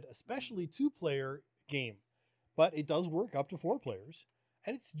solid, especially 2-player game. But it does work up to 4 players,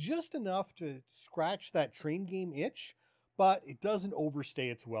 and it's just enough to scratch that train game itch, but it doesn't overstay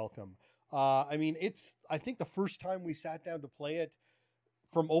its welcome. I mean, I think the first time we sat down to play it,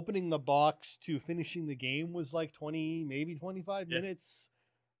 from opening the box to finishing the game was like 20, maybe 25 minutes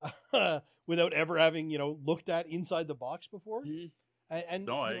without ever having, looked at inside the box before. Mm-hmm. And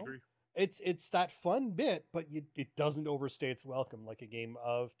no, I agree. It's that fun bit, but it doesn't overstay its welcome like a game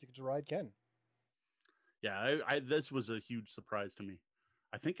of Ticket to Ride can. Yeah, this was a huge surprise to me.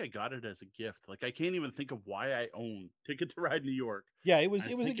 I think I got it as a gift. Like, I can't even think of why I own Ticket to Ride New York. Yeah, it was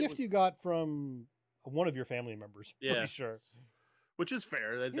a gift you got from one of your family members. Yeah, pretty sure. Which is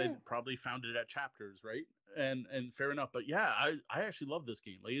fair. They probably found it at Chapters, right? And fair enough. But yeah, I actually love this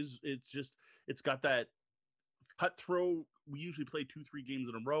game. Like, it's got that cutthroat. We usually play 2-3 games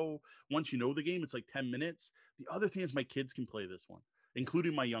in a row. Once you know the game, it's like 10 minutes. The other thing is my kids can play this one,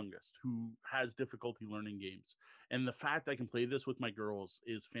 including my youngest, who has difficulty learning games. And the fact I can play this with my girls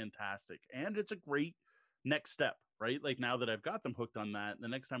is fantastic. And it's a great next step, right? Like, now that I've got them hooked on that, the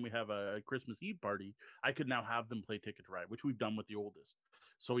next time we have a Christmas Eve party, I could now have them play Ticket to Ride, which we've done with the oldest.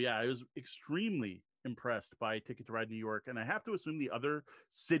 So yeah, I was extremely impressed by Ticket to Ride New York, and I have to assume the other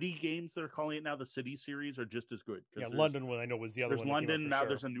city games they're calling it now, the city series, are just as good. Yeah, London one I know was the other one. There's London now. Sure.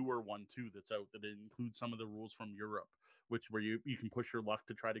 There's a newer one too that's out that includes some of the rules from Europe, where you can push your luck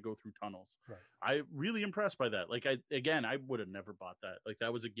to try to go through tunnels. Right. I really impressed by that. Like, I would have never bought that. Like,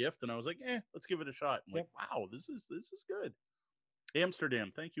 that was a gift, and I was like, let's give it a shot. I'm like, wow, this is good.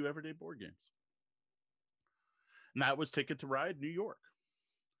 Amsterdam, thank you, Everyday Board Games. And that was Ticket to Ride New York.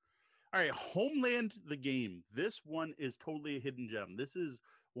 All right, Homeland the game. This one is totally a hidden gem. This is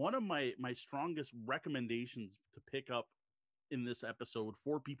one of my strongest recommendations to pick up in this episode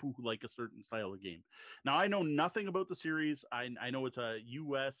for people who like a certain style of game. Now, I know nothing about the series. I know it's a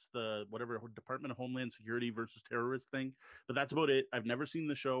U.S., the whatever Department of Homeland Security versus terrorist thing, but that's about it. I've never seen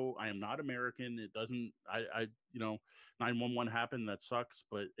the show. I am not American. It doesn't, 9/11 happened. That sucks,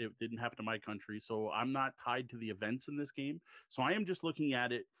 but it didn't happen to my country. So I'm not tied to the events in this game. So I am just looking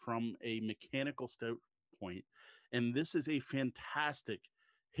at it from a mechanical standpoint. And this is a fantastic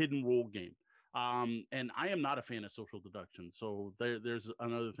hidden role game. And I am not a fan of social deduction. So there's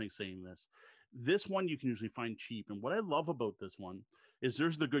another thing saying this. This one you can usually find cheap. And what I love about this one is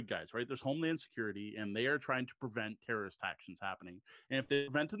there's the good guys, right? There's Homeland Security, and they are trying to prevent terrorist actions happening. And if they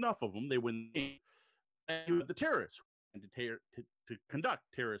prevent enough of them, they win the game. And you have the terrorists to conduct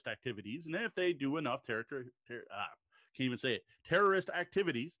terrorist activities. And if they do enough terrorist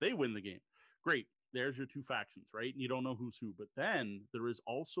activities, they win the game. Great. There's your two factions, right? And you don't know who's who. But then there is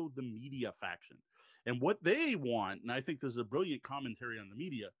also the media faction. And what they want, and I think there's a brilliant commentary on the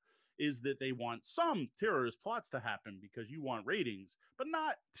media, is that they want some terrorist plots to happen because you want ratings, but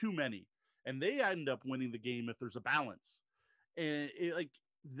not too many. And they end up winning the game if there's a balance. And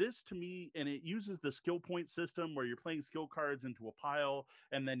this to me, and it uses the skill point system where you're playing skill cards into a pile,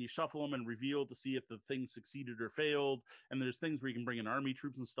 and then you shuffle them and reveal to see if the thing succeeded or failed. And there's things where you can bring in army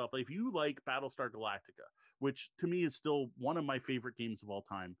troops and stuff. Like, if you like Battlestar Galactica, which to me is still one of my favorite games of all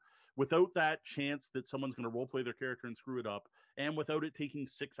time, without that chance that someone's going to roleplay their character and screw it up, and without it taking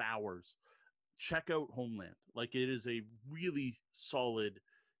 6 hours, check out Homeland. Like, it is a really solid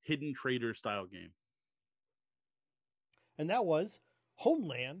hidden trader style game. And that was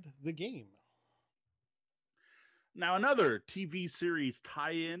Homeland the game. Now, another TV series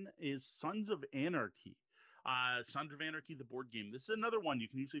tie-in is Sons of Anarchy. Sons of Anarchy, the board game. This is another one you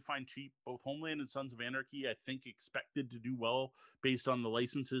can usually find cheap. Both Homeland and Sons of Anarchy, I think, expected to do well based on the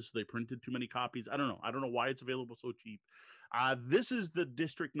licenses. So they printed too many copies. I don't know why it's available so cheap. This is the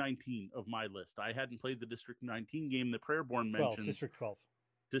District 19 of my list. I hadn't played the District 19 game that Prayerborne mentioned. District 12.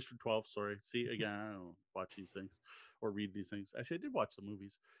 District 12. Sorry. See, again, I don't watch these things or read these things. Actually, I did watch the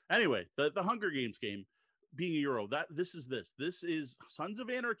movies. Anyway, the Hunger Games game being a Euro. This is Sons of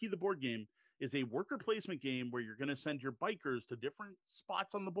Anarchy, the board game, is a worker placement game where you're going to send your bikers to different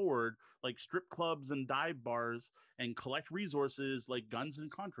spots on the board, like strip clubs and dive bars, and collect resources like guns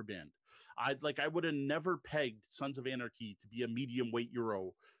and contraband. I would have never pegged Sons of Anarchy to be a medium weight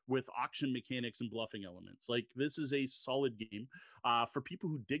Euro with auction mechanics and bluffing elements. Like, this is a solid game. For people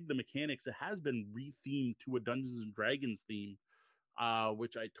who dig the mechanics, it has been rethemed to a Dungeons and Dragons theme,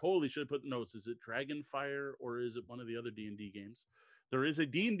 which I totally should have put in notes. Is it Dragonfire or is it one of the other D&D games? There is a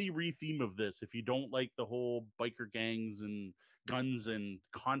D&D retheme of this. If you don't like the whole biker gangs and guns and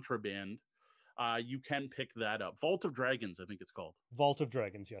contraband, you can pick that up. Vault of Dragons, I think it's called. Vault of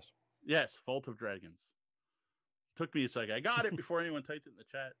Dragons, yes. Yes, Vault of Dragons. Took me a second. I got it before anyone typed it in the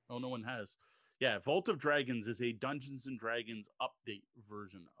chat. Oh, no one has. Yeah, Vault of Dragons is a Dungeons and Dragons update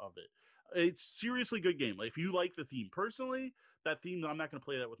version of it. It's seriously good game. Like, if you like the theme, personally, that theme, I'm not going to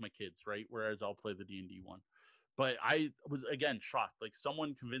play that with my kids, right? Whereas I'll play the D&D one. But I was, again, shocked. Like,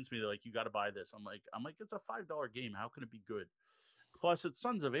 someone convinced me, they're like, you got to buy this. I'm like, it's a $5 game. How can it be good? Plus, it's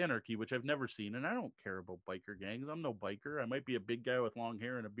Sons of Anarchy, which I've never seen, and I don't care about biker gangs. I'm no biker. I might be a big guy with long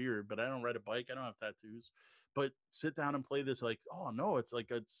hair and a beard, but I don't ride a bike. I don't have tattoos. But sit down and play this, like, oh, no, it's like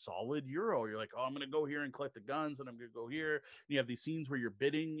a solid Euro. You're like, oh, I'm going to go here and collect the guns, and I'm going to go here. And you have these scenes where you're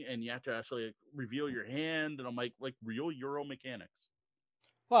bidding, and you have to actually like, reveal your hand, and I'm like real Euro mechanics.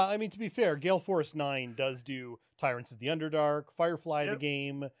 Well, I mean, to be fair, Gale Force 9 does do Tyrants of the Underdark, Firefly the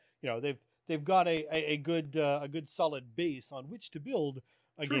game. You know, they've got a good solid base on which to build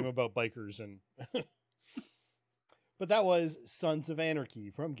a game about bikers, and but that was Sons of Anarchy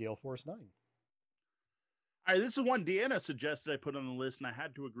from Gale Force 9. All right, this is one Deanna suggested I put on the list, and I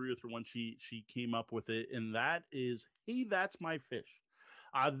had to agree with her when she came up with it, and that is, Hey, That's My Fish.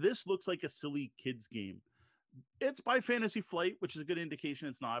 This looks like a silly kids game. It's by Fantasy Flight, which is a good indication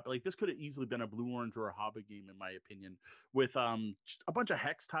it's not. But like, this could have easily been a Blue Orange or a Hobbit game, in my opinion, with just a bunch of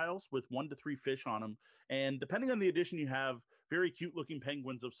hex tiles with 1 to 3 fish on them, and depending on the edition, you have very cute looking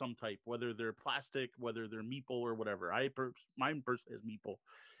penguins of some type, whether they're plastic, whether they're meeple or whatever. Mine personally is meeple,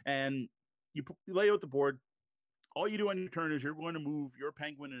 and you lay out the board. All you do on your turn is you're going to move your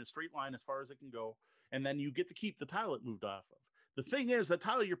penguin in a straight line as far as it can go, and then you get to keep the tile it moved off of. The thing is, the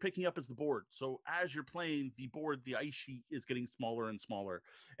tile you're picking up is the board. So as you're playing the board, the ice sheet is getting smaller and smaller.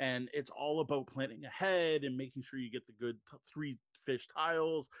 And it's all about planning ahead and making sure you get the good 3 fish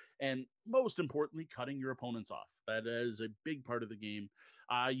tiles. And most importantly, cutting your opponents off. That is a big part of the game.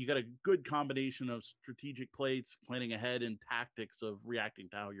 You got a good combination of strategic plays, planning ahead, and tactics of reacting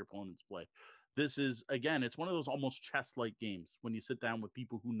to how your opponents play. This is, again, it's one of those almost chess-like games when you sit down with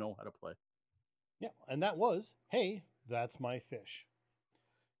people who know how to play. Yeah, and that was, Hey, That's My Fish.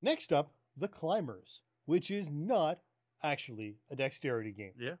 Next up, The Climbers, which is not actually a dexterity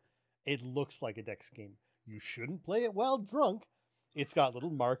game. Yeah. It looks like a dex game. You shouldn't play it while drunk. It's got little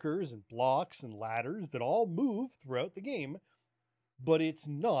markers and blocks and ladders that all move throughout the game, but it's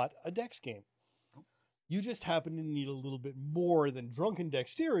not a dex game. You just happen to need a little bit more than drunken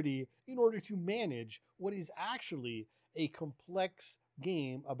dexterity in order to manage what is actually a complex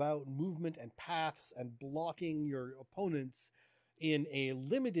game about movement and paths and blocking your opponents in a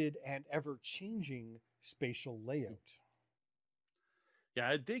limited and ever-changing spatial layout. Yeah,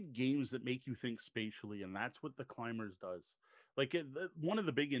 I dig games that make you think spatially, and that's what The Climbers does. Like, one of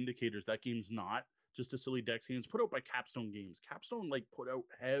the big indicators that game's not just a silly dex game. It's put out by Capstone Games. Capstone, like, put out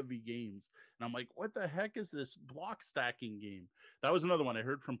heavy games, and I'm like, what the heck is this block stacking game? That was another one I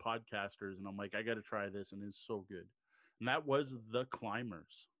heard from podcasters, and I'm like, I got to try this, and it's so good. And that was The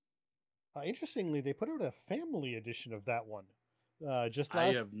Climbers. Interestingly, they put out a family edition of that one. I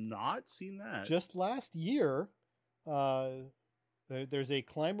have not seen that. Just last year, there's a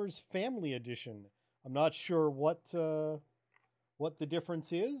Climbers Family Edition. I'm not sure what the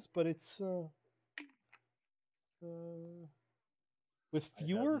difference is, but it's with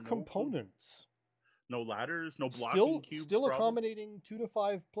fewer components. No ladders, no blocking cubes. Still accommodating 2 to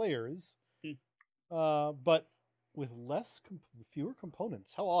 5 players, but with fewer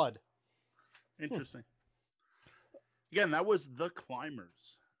components. How odd. Interesting. Again, that was The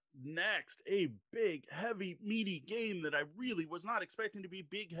Climbers. Next, a big, heavy, meaty game that I really was not expecting to be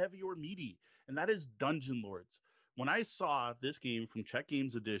big, heavy, or meaty, and that is Dungeon Lords. When I saw this game from Czech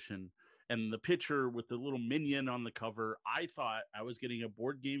Games Edition and the picture with the little minion on the cover, I thought I was getting a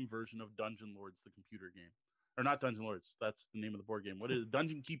board game version of Dungeon Lords, the computer game. Or not Dungeon Lords, that's the name of the board game. What is it?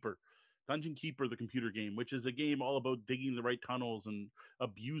 Dungeon Keeper. Dungeon Keeper, the computer game, which is a game all about digging the right tunnels and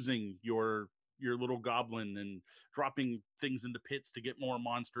abusing your your little goblin and dropping things into pits to get more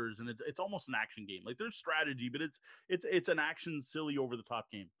monsters, and it's almost an action game. Like there's strategy, but it's an action silly over the top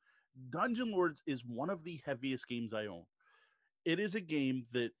game. Dungeon Lords is one of the heaviest games I own. It is a game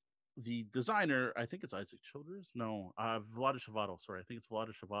that the designer, I think it's Isaac Childers, no, Vlada Shavato. Sorry, I think it's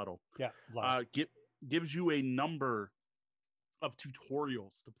Vlada Shavato. Yeah, Vlad. Gives you a number of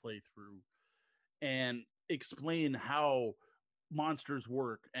tutorials to play through and explain how monsters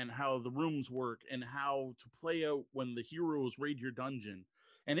work and how the rooms work and how to play out when the heroes raid your dungeon.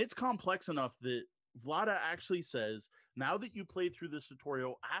 And it's complex enough that Vlada actually says, now that you played through this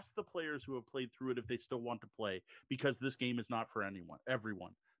tutorial, ask the players who have played through it if they still want to play, because this game is not for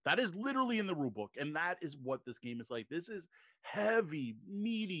everyone. That is literally in the rule book, and that is what this game is like. This is heavy,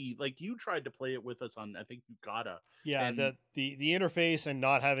 meaty. Like you tried to play it with us on, I think you gotta. Yeah, and the interface and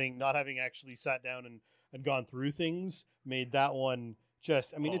not having actually sat down and gone through things made that one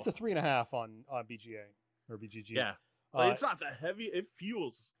just. I mean, it's a 3.5 on BGA or BGG. Yeah, but it's not that heavy. It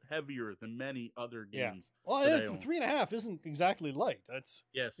feels heavier than many other games. Yeah. Well, 3.5 isn't exactly light. That's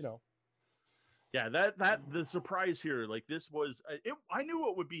yes. Yeah, that the surprise here, like this was, I knew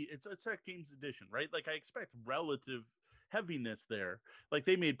it would be. It's a games edition, right? Like I expect relative heaviness there. Like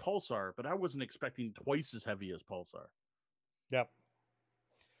they made Pulsar, but I wasn't expecting twice as heavy as Pulsar. Yep.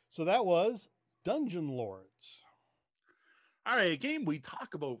 So that was Dungeon Lords. All right, a game we talk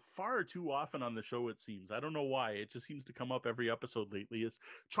about far too often on the show, it seems. I don't know why. It just seems to come up every episode lately, is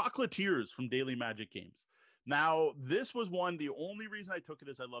Chocolatiers from Daily Magic Games. Now, this was one, the only reason I took it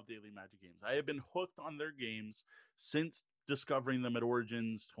is I love Daily Magic Games. I have been hooked on their games since discovering them at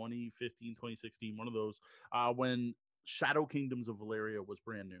Origins 2015, 2016, one of those, when Shadow Kingdoms of Valeria was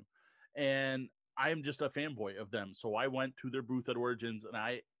brand new. And I am just a fanboy of them. So I went to their booth at Origins, and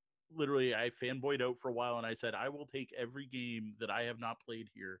I fanboyed out for a while, and I said, I will take every game that I have not played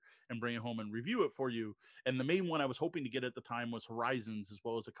here and bring it home and review it for you. And the main one I was hoping to get at the time was Horizons, as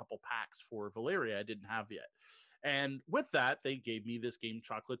well as a couple packs for Valeria I didn't have yet. And with that, they gave me this game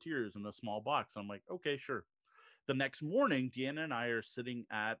Chocolatiers in a small box. I'm like, okay, sure. The next morning, Deanna and I are sitting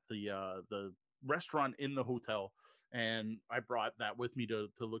at the restaurant in the hotel, and I brought that with me to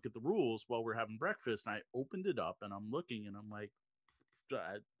look at the rules while we're having breakfast. And I opened it up, and I'm looking, and I'm like,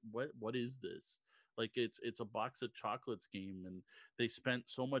 what is this? Like it's a box of chocolates game, and they spent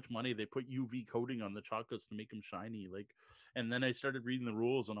so much money. They put UV coating on the chocolates to make them shiny. Like, and then I started reading the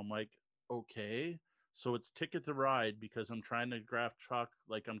rules, and I'm like, okay, so it's Ticket to Ride, because I'm trying to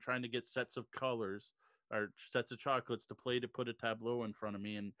I'm trying to get sets of colors or sets of chocolates to play to put a tableau in front of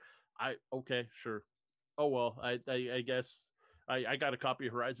me. And okay, sure. Oh well, I guess I got a copy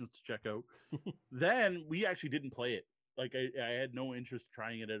of Horizons to check out. Then we actually didn't play it. Like I had no interest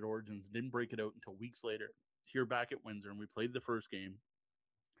trying it at Origins, didn't break it out until weeks later here back at Windsor, and we played the first game.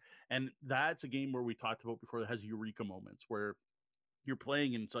 And that's a game where we talked about before that has eureka moments where you're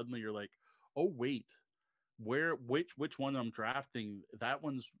playing and suddenly you're like, oh wait, which one I'm drafting, that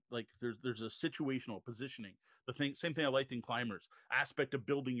one's like there's a situational positioning. Same thing I liked in Climbers, aspect of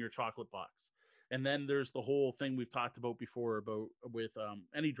building your chocolate box. And then there's the whole thing we've talked about before about with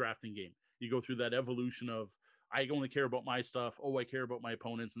any drafting game. You go through that evolution of, I only care about my stuff. Oh, I care about my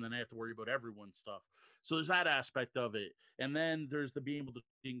opponents, and then I have to worry about everyone's stuff. So there's that aspect of it. And then there's the being able to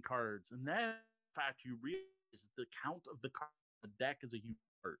gain cards. And then, in fact, you realize the count of the cards on the deck is a huge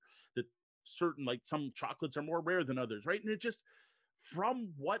part. That certain, like some chocolates are more rare than others, right? And it just, from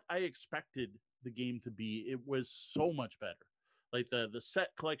what I expected the game to be, it was so much better. Like the set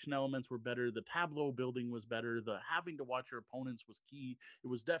collection elements were better. The tableau building was better. The having to watch your opponents was key. It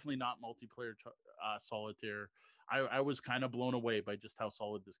was definitely not multiplayer solitaire. I was kind of blown away by just how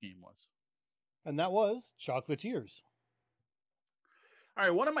solid this game was. And that was Chocolatiers. All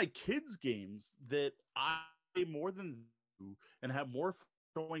right, one of my kids' games that I play more than you and have more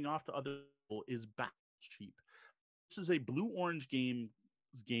showing off to other people is Battle Sheep. This is a blue-orange game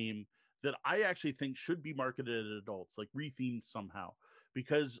that I actually think should be marketed at adults, like rethemed somehow,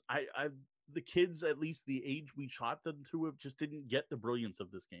 because the kids, at least the age we shot them to, just didn't get the brilliance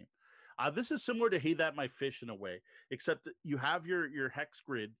of this game. This is similar to Hey That My Fish in a way, except that you have your hex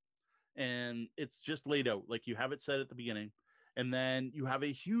grid, and it's just laid out like you have it set at the beginning, and then you have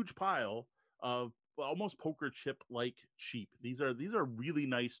a huge pile of almost poker chip like sheep. These are really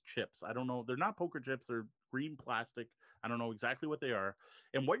nice chips. I don't know, they're not poker chips, they're green plastic. I don't know exactly what they are.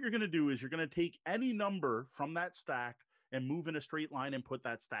 And what you're going to do is you're going to take any number from that stack and move in a straight line and put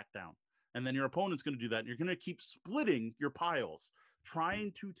that stack down. And then your opponent's going to do that. And you're going to keep splitting your piles,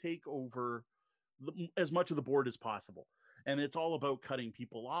 trying to take over as much of the board as possible. and it's all about cutting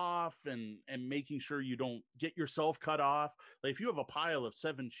people off and making sure you don't get yourself cut off. Like if you have a pile of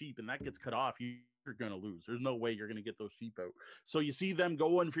 7 sheep and that gets cut off, you're going to lose. There's no way you're going to get those sheep out. So you see them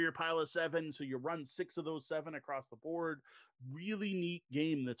going for your pile of 7, so you run 6 of those 7 across the board. Really neat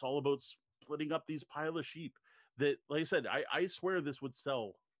game that's all about splitting up these pile of sheep. That, like I said, I swear this would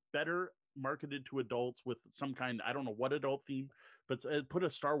sell better marketed to adults with some kind, I don't know what adult theme, but put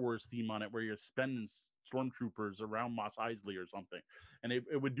a Star Wars theme on it where you're spending stormtroopers around Mos Eisley or something, and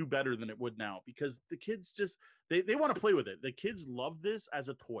it would do better than it would now, because the kids just they want to play with it. The kids love this as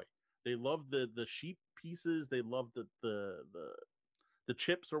a toy. They love the sheep pieces. They love the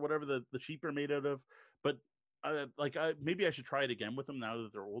chips or whatever the sheep are made out of. But maybe I should try it again with them now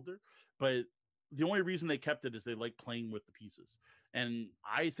that they're older. But the only reason they kept it is they like playing with the pieces. And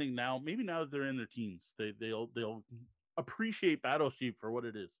I think now, maybe now that they're in their teens, they'll appreciate Battle Sheep for what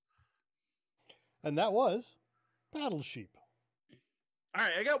it is. And that was Battle Sheep. All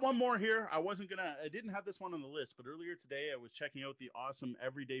right, I got one more here. I didn't have this one on the list, but earlier today I was checking out the awesome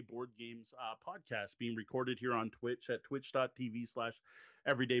Everyday Board Games podcast being recorded here on Twitch at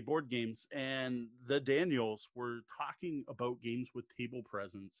twitch.tv/everydayboardgames. And the Daniels were talking about games with table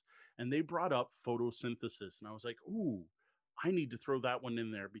presence, and they brought up photosynthesis. And I was like, ooh, I need to throw that one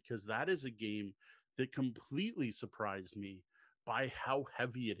in there, because that is a game that completely surprised me by how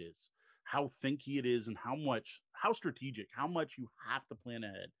heavy it is, how thinky it is, and how strategic, how much you have to plan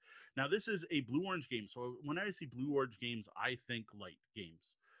ahead. Now, this is a blue-orange game. So when I see blue-orange games, I think light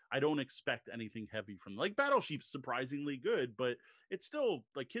games. I don't expect anything heavy from them. Like Battle Sheep's surprisingly good, but it's still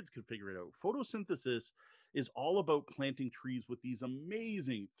like kids could figure it out. Photosynthesis is all about planting trees with these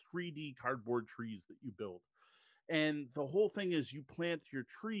amazing 3D cardboard trees that you build. And the whole thing is you plant your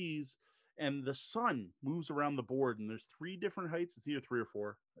trees and the sun moves around the board, and there's 3 different heights. It's either 3 or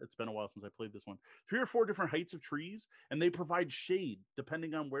 4. It's been a while since I played this one. 3 or 4 different heights of trees, and they provide shade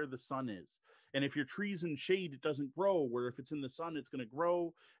depending on where the sun is. And if your tree's in shade, it doesn't grow, where if it's in the sun, it's going to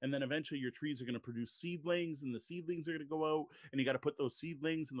grow. And then eventually your trees are going to produce seedlings, and the seedlings are going to go out, and you got to put those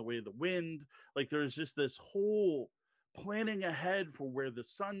seedlings in the way of the wind. Like there's just this whole planning ahead for where the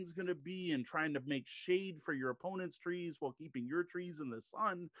sun's going to be, and trying to make shade for your opponent's trees while keeping your trees in the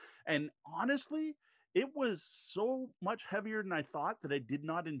sun. And honestly, it was so much heavier than I thought that I did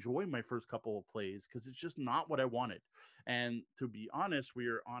not enjoy my first couple of plays, because it's just not what I wanted. And to be honest, we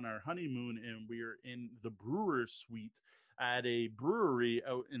are on our honeymoon, and we are in the brewer's suite at a brewery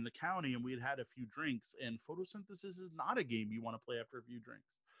out in the county, and we had a few drinks, and photosynthesis is not a game you want to play after a few drinks.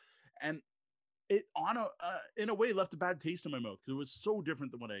 And it in a way left a bad taste in my mouth, because it was so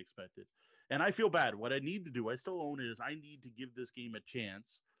different than what I expected. And I feel bad. What I need to do, I still own it, is I need to give this game a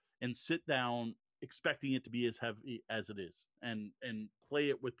chance and sit down expecting it to be as heavy as it is, and play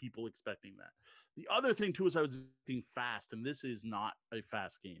it with people expecting that. The other thing too is I was thinking fast, and this is not a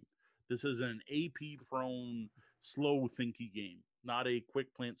fast game. This is an AP prone, slow thinky game, not a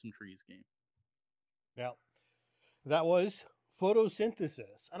quick plant some trees game. Now, that was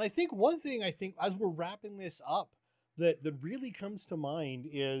photosynthesis. And I think one thing as we're wrapping this up that really comes to mind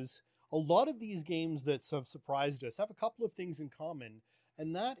is a lot of these games that have surprised us have a couple of things in common,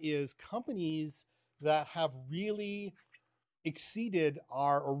 and that is companies that have really exceeded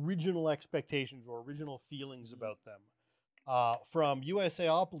our original expectations or original feelings about them. From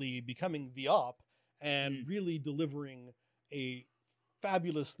USAopoly becoming the Op and really delivering a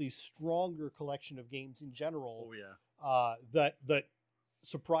fabulously stronger collection of games in general. Oh yeah. That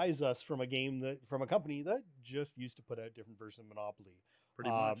surprise us from a company that just used to put out different versions of Monopoly.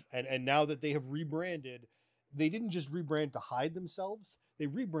 Pretty much. And now that they have rebranded, they didn't just rebrand to hide themselves. They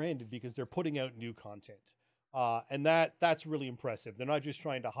rebranded because they're putting out new content. And that's really impressive. They're not just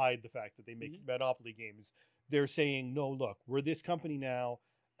trying to hide the fact that they make Monopoly games. They're saying, no, look, we're this company now,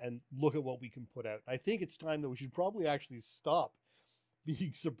 and look at what we can put out. I think it's time that we should probably actually stop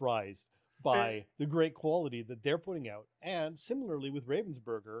being surprised by the great quality that they're putting out. And similarly with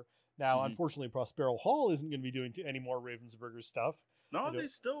Ravensburger, now unfortunately Prospero Hall isn't going to be doing any more Ravensburger stuff. No,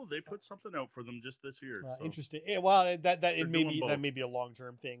 they put something out for them just this year. So. Interesting. Yeah, well, that may be a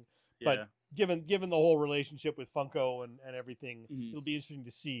long-term thing. But given the whole relationship with Funko and everything, it'll be interesting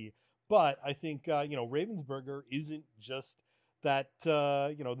to see. But I think Ravensburger isn't just that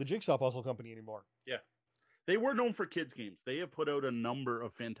the Jigsaw Puzzle Company anymore. Yeah. They were known for kids games. They have put out a number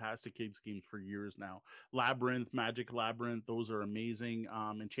of fantastic kids games for years now. Labyrinth, Magic Labyrinth, those are amazing.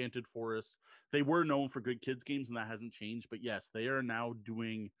 Enchanted Forest. They were known for good kids games, and that hasn't changed. But yes, they are now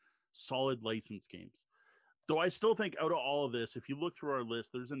doing solid licensed games. Though I still think out of all of this, if you look through our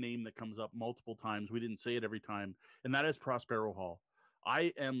list, there's a name that comes up multiple times. We didn't say it every time, and that is Prospero Hall.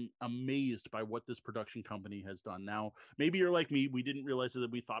 I am amazed by what this production company has done. Now, maybe you're like me. We didn't realize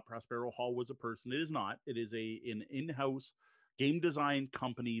that we thought Prospero Hall was a person. It is not. It is an in-house game design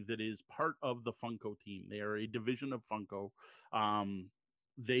company that is part of the Funko team. They are a division of Funko.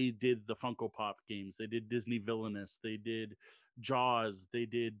 They did the Funko Pop games. They did Disney Villainous. They did Jaws. They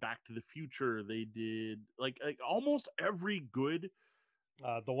did Back to the Future. They did like almost every good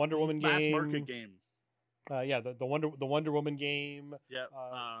The Wonder Woman mass game. market game. The Wonder Woman game. Yeah,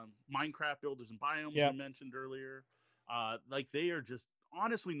 Minecraft Builders and Biomes yeah. we mentioned earlier. Like they are just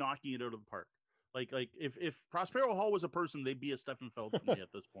honestly knocking it out of the park. Like if Prospero Hall was a person, they'd be a Steffenfeld for me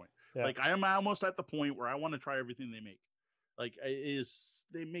at this point. Yeah. Like I am almost at the point where I want to try everything they make. Like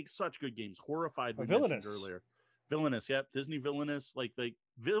they make such good games. Horrified we mentioned earlier. Villainous, yep. Disney Villainous, like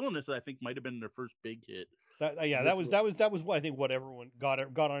Villainous, I think might have been their first big hit. That was what I think what everyone got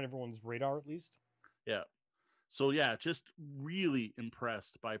on everyone's radar at least. Yeah. So yeah, just really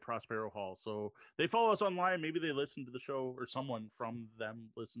impressed by Prospero Hall. So they follow us online. Maybe they listen to the show, or someone from them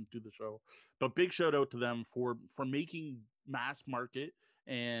listened to the show. But big shout out to them for making mass market,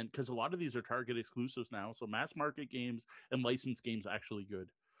 and because a lot of these are Target exclusives now, so mass market games and licensed games actually good.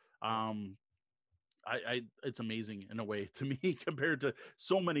 It's amazing in a way to me compared to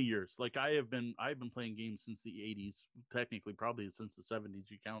so many years. Like I've been playing games since the 80s, technically probably since the 70s.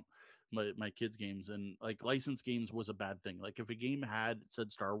 You count my kids' games, and like licensed games was a bad thing. Like if a game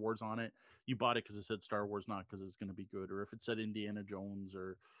said Star Wars on it, you bought it because it said Star Wars, not because it's going to be good. Or if it said Indiana Jones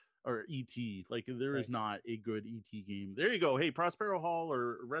or ET, like there is not a good ET game. There you go. Hey, Prospero Hall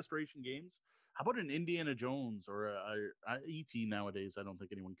or Restoration Games. How about an Indiana Jones or a ET nowadays? I don't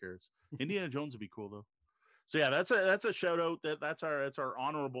think anyone cares. Indiana Jones would be cool though. So yeah, that's a shout out. That's our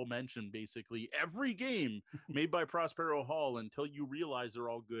honorable mention. Basically, every game made by Prospero Hall, until you realize they're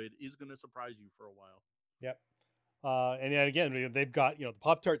all good, is going to surprise you for a while. Yep. And then again, they've got the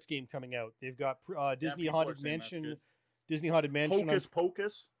Pop-Tarts game coming out. They've got Disney Haunted Mansion, Hocus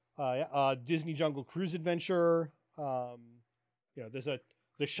Pocus. Disney Jungle Cruise Adventure. There's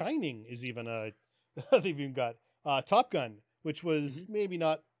The Shining is even they've even got Top Gun, which was maybe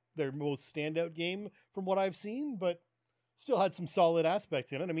not their most standout game from what I've seen, but still had some solid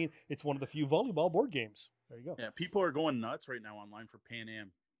aspects in it. I mean, it's one of the few volleyball board games. There you go. Yeah, people are going nuts right now online for Pan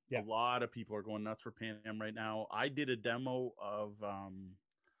Am. Yeah. A lot of people are going nuts for Pan Am right now. I did a demo of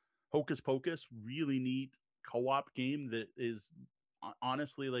Hocus Pocus, really neat co-op game that is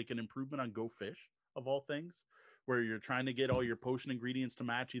honestly like an improvement on Go Fish of all things, where you're trying to get all your potion ingredients to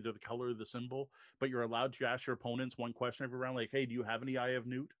match either the color or the symbol, but you're allowed to ask your opponents one question every round, like, hey, do you have any Eye of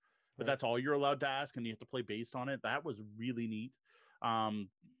Newt? But that's all you're allowed to ask, and you have to play based on it. That was really neat. I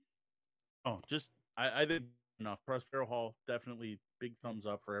think enough. Prospero Hall, definitely big thumbs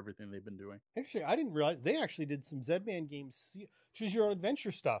up for everything they've been doing. Actually, I didn't realize they actually did some Z-Man games, choose your own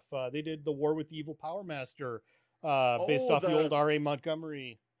adventure stuff. They did the War with the Evil Power Master, based off the old R.A.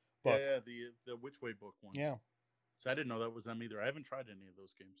 Montgomery book. Yeah, the Which Way book ones. Yeah. So I didn't know that was them either. I haven't tried any of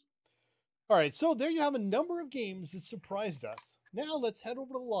those games. All right, so there you have a number of games that surprised us. Now let's head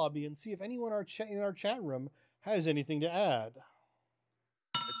over to the lobby and see if anyone in our chat room has anything to add.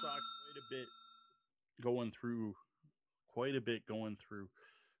 I saw quite a bit going through.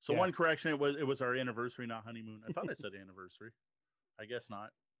 So one correction, it was our anniversary, not honeymoon. I thought I said anniversary. I guess not.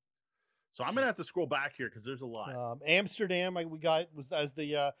 So I'm gonna have to scroll back here because there's a lot. Amsterdam, we got was as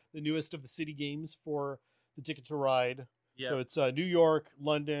the newest of the city games for the Ticket to Ride. Yeah. So it's New York,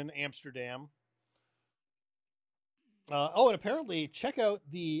 London, Amsterdam. And apparently check out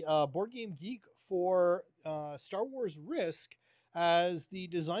the Board Game Geek for Star Wars Risk, as the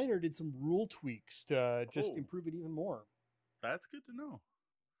designer did some rule tweaks to just improve it even more. That's good to know.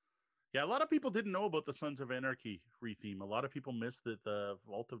 Yeah, a lot of people didn't know about the Sons of Anarchy retheme. A lot of people missed that the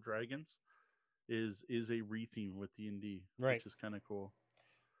Vault of Dragons is a retheme with D&D, which is kind of cool.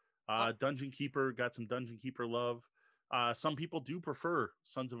 Dungeon Keeper got some Dungeon Keeper love. Some people do prefer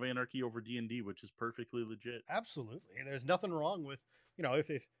Sons of Anarchy over D&D, which is perfectly legit. Absolutely. And there's nothing wrong with, if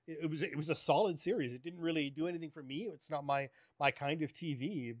it was a solid series. It didn't really do anything for me. It's not my kind of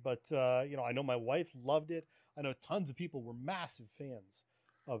TV, but I know my wife loved it. I know tons of people were massive fans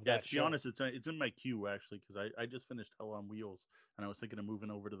of that show. To be honest, it's in my queue actually, because I just finished Hell on Wheels, and I was thinking of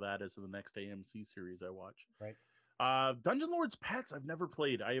moving over to that as the next AMC series I watch. Right. Dungeon Lord's Pets I've never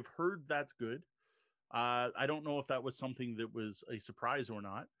played. I have heard that's good. I don't know if that was something that was a surprise or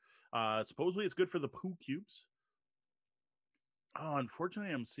not. Supposedly it's good for the poo cubes. Oh,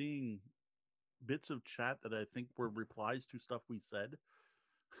 unfortunately, I'm seeing bits of chat that I think were replies to stuff we said.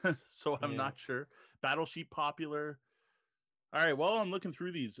 So I'm not sure. Battle Sheet popular. All right, well, I'm looking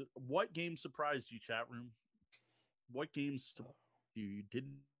through these. What games surprised you, chat room? What games you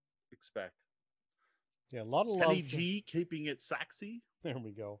didn't expect. Yeah, a lot of Kenny love. G keeping it sexy. There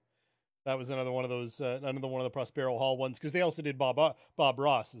we go. That was another one of those, another one of the Prospero Hall ones, because they also did Bob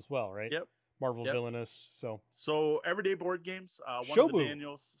Ross as well, right? Yep. Marvel Villainous. So everyday board games. One Shobu. of the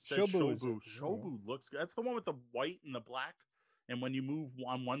Daniels said Shobu. Shobu looks good. That's the one with the white and the black. And when you move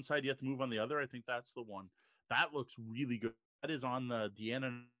on one side, you have to move on the other. I think that's the one. That looks really good. That is on the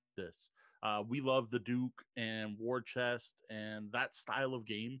Deanna. We love the Duke and War Chest, and that style of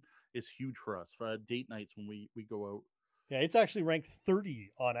game is huge for us for date nights when we go out. Yeah, it's actually ranked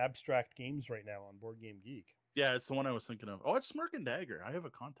 30 on abstract games right now on Board Game Geek. Yeah, it's the one I was thinking of. Oh, it's Smirk and Dagger. I have a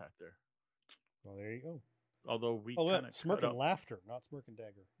contact there. Oh, there you go. Although we Smirk and Laughter, not Smirk and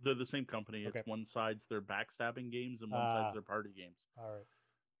Dagger. They're the same company. Okay. It's one side's their backstabbing games and one side's their party games. All right.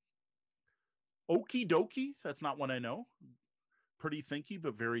 Okie dokie. That's not one I know. Pretty thinky,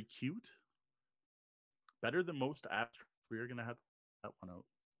 but very cute. Better than most abstract. We are going to have that one out.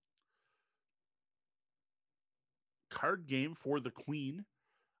 Card game for the Queen.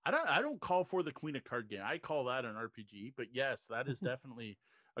 I don't call For the Queen a card game. I call that an RPG. But yes, that is definitely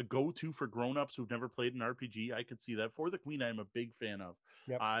a go-to for grown-ups who've never played an RPG. I could see that. For the Queen, I'm a big fan of.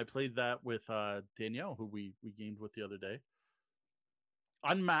 Yep. I played that with Danielle, who we gamed with the other day.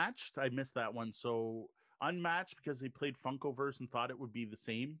 Unmatched, I missed that one. So Unmatched, because they played Funkoverse and thought it would be the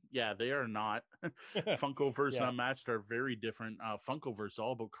same. Yeah, they are not. Funkoverse and Unmatched are very different. Funkoverse is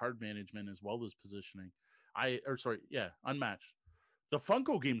all about card management as well as positioning. Unmatched. The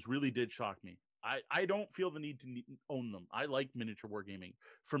Funko games really did shock me. I don't feel the need to own them. I like miniature wargaming.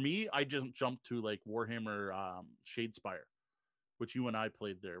 For me, I just jumped to like Warhammer Shadespire, which you and I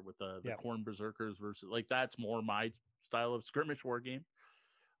played there with the Khorne Berserkers versus, like, that's more my style of skirmish war game.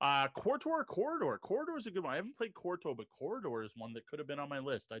 Corridor. Corridor is a good one. I haven't played Corto, but Corridor is one that could have been on my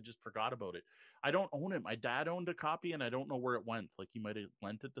list. I just forgot about it. I don't own it. My dad owned a copy, and I don't know where it went. Like, he might have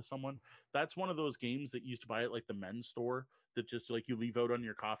lent it to someone. That's one of those games that you used to buy at like the men's store that just like you leave out on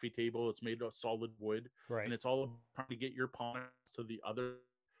your coffee table. It's made of solid wood, right? And it's all trying to get your pawn to the other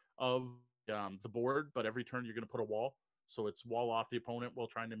of the board, but every turn you're going to put a wall. So it's wall off the opponent while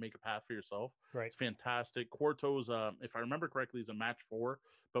trying to make a path for yourself. Right. It's fantastic. Quarto's, if I remember correctly, is a match 4,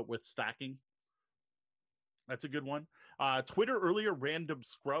 but with stacking. That's a good one. Twitter earlier, Random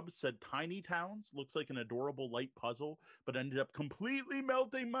Scrub said Tiny Towns looks like an adorable light puzzle, but ended up completely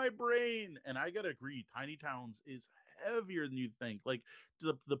melting my brain. And I got to agree, Tiny Towns is heavier than you'd think. Like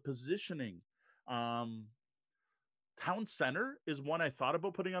the positioning. Town Center is one I thought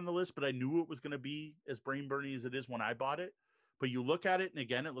about putting on the list, but I knew it was going to be as brain burning as it is when I bought it. But you look at it, and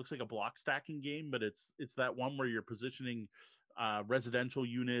again, it looks like a block stacking game, but it's that one where you're positioning residential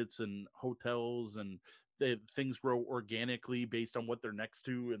units and hotels, and things grow organically based on what they're next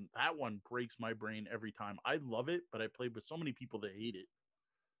to. And that one breaks my brain every time. I love it, but I played with so many people that hate it.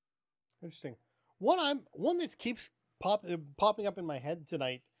 Interesting. One that keeps popping up in my head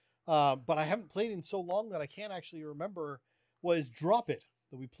tonight, but I haven't played in so long that I can't actually remember, was Drop It,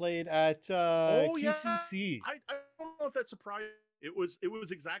 that we played at QCC. I don't know if that surprised. It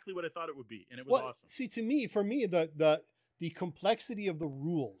was exactly what I thought it would be, and it was awesome. See, for me, the complexity of the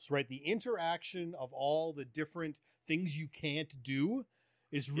rules, right? The interaction of all the different things you can't do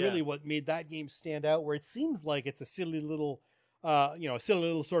is really what made that game stand out, where it seems like it's a silly little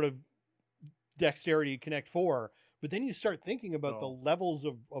sort of dexterity Connect 4, but then you start thinking about the levels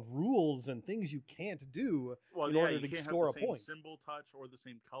of rules and things you can't do in order to score a point. Symbol touch or the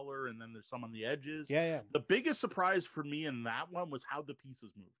same color, and then there's some on the edges. Yeah. The biggest surprise for me in that one was how the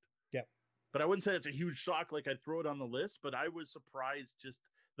pieces moved. Yep. But I wouldn't say it's a huge shock, like I'd throw it on the list, but I was surprised just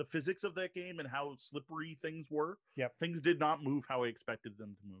the physics of that game and how slippery things were. Yep. Things did not move how I expected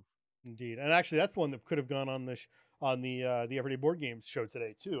them to move. Indeed. And actually, that's one that could have gone on the Everyday Board Games show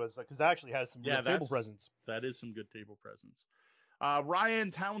today, too, because that actually has some good table presence. That is some good table presence. Ryan,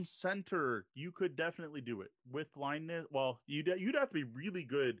 Town Center, you could definitely do it with blindness. Well, you'd have to be really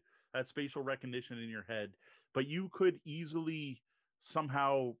good at spatial recognition in your head, but you could easily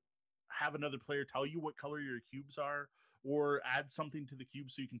somehow have another player tell you what color your cubes are, or add something to the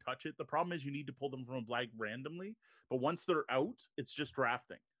cube so you can touch it. The problem is you need to pull them from a bag randomly, but once they're out, it's just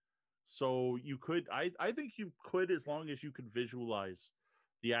drafting. So you could, I think you could, as long as you could visualize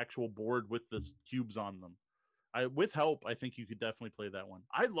the actual board with the cubes on them. With help, I think you could definitely play that one.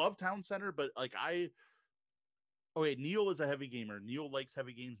 I love Town Center, but Neil is a heavy gamer. Neil likes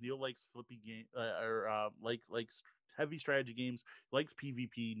heavy games. Neil likes flippy game likes heavy strategy games, likes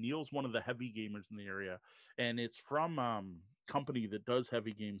PvP. Neil's one of the heavy gamers in the area, and it's from company that does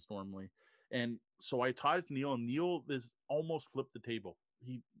heavy games normally. And so I taught it to Neil, and Neil is almost flipped the table.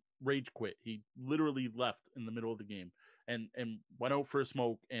 He rage quit. He literally left in the middle of the game, and went out for a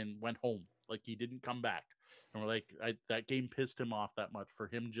smoke and went home. Like he didn't come back. And we're like, that game pissed him off that much for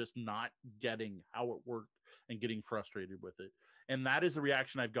him just not getting how it worked and getting frustrated with it. And that is the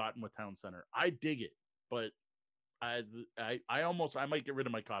reaction I've gotten with Town Center. I dig it, but I might get rid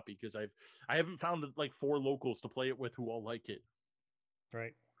of my copy because I haven't found like 4 locals to play it with who all like it.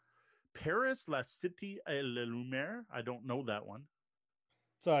 Right. Paris, La Cité et la Lumière. I don't know that one.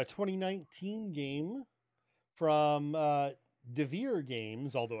 It's a 2019 game from Devere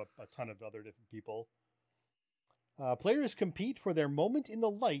Games, although a ton of other different people. Players compete for their moment in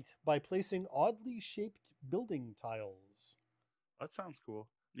the light by placing oddly shaped building tiles. That sounds cool.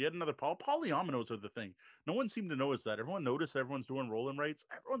 Yet another polyominoes are the thing. No one seemed to notice that. Everyone noticed everyone's doing rolling rights.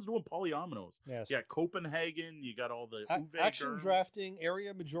 Everyone's doing polyominoes. Yes. Yeah, Copenhagen. You got all the action drafting,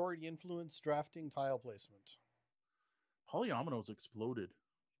 area majority influence, drafting, tile placement. Polyominoes exploded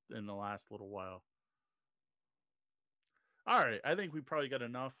in the last little while. All right, I think we probably got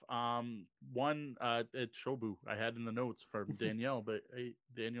enough. One, it's Shobu I had in the notes from Danielle, but hey,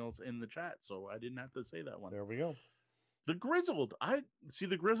 Danielle's in the chat, so I didn't have to say that one. There we go. The Grizzled.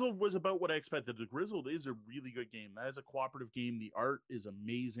 The Grizzled was about what I expected. The Grizzled is a really good game. That is a cooperative game. The art is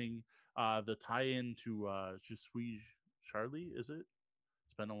amazing. The tie-in to Je suis Charlie, is it?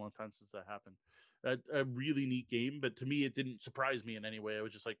 It's been a long time since that happened. A really neat game, but to me, it didn't surprise me in any way. I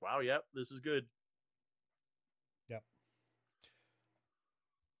was just like, wow, yep, this is good. Yep.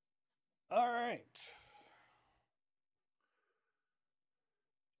 All right.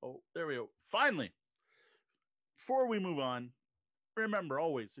 Oh, there we go. Finally, before we move on, remember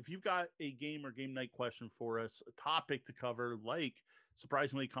always, if you've got a game or game night question for us, a topic to cover like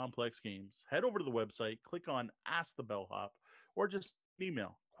surprisingly complex games, head over to the website, click on Ask the Bellhop, or just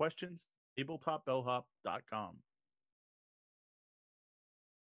email questions, tabletopbellhop.com.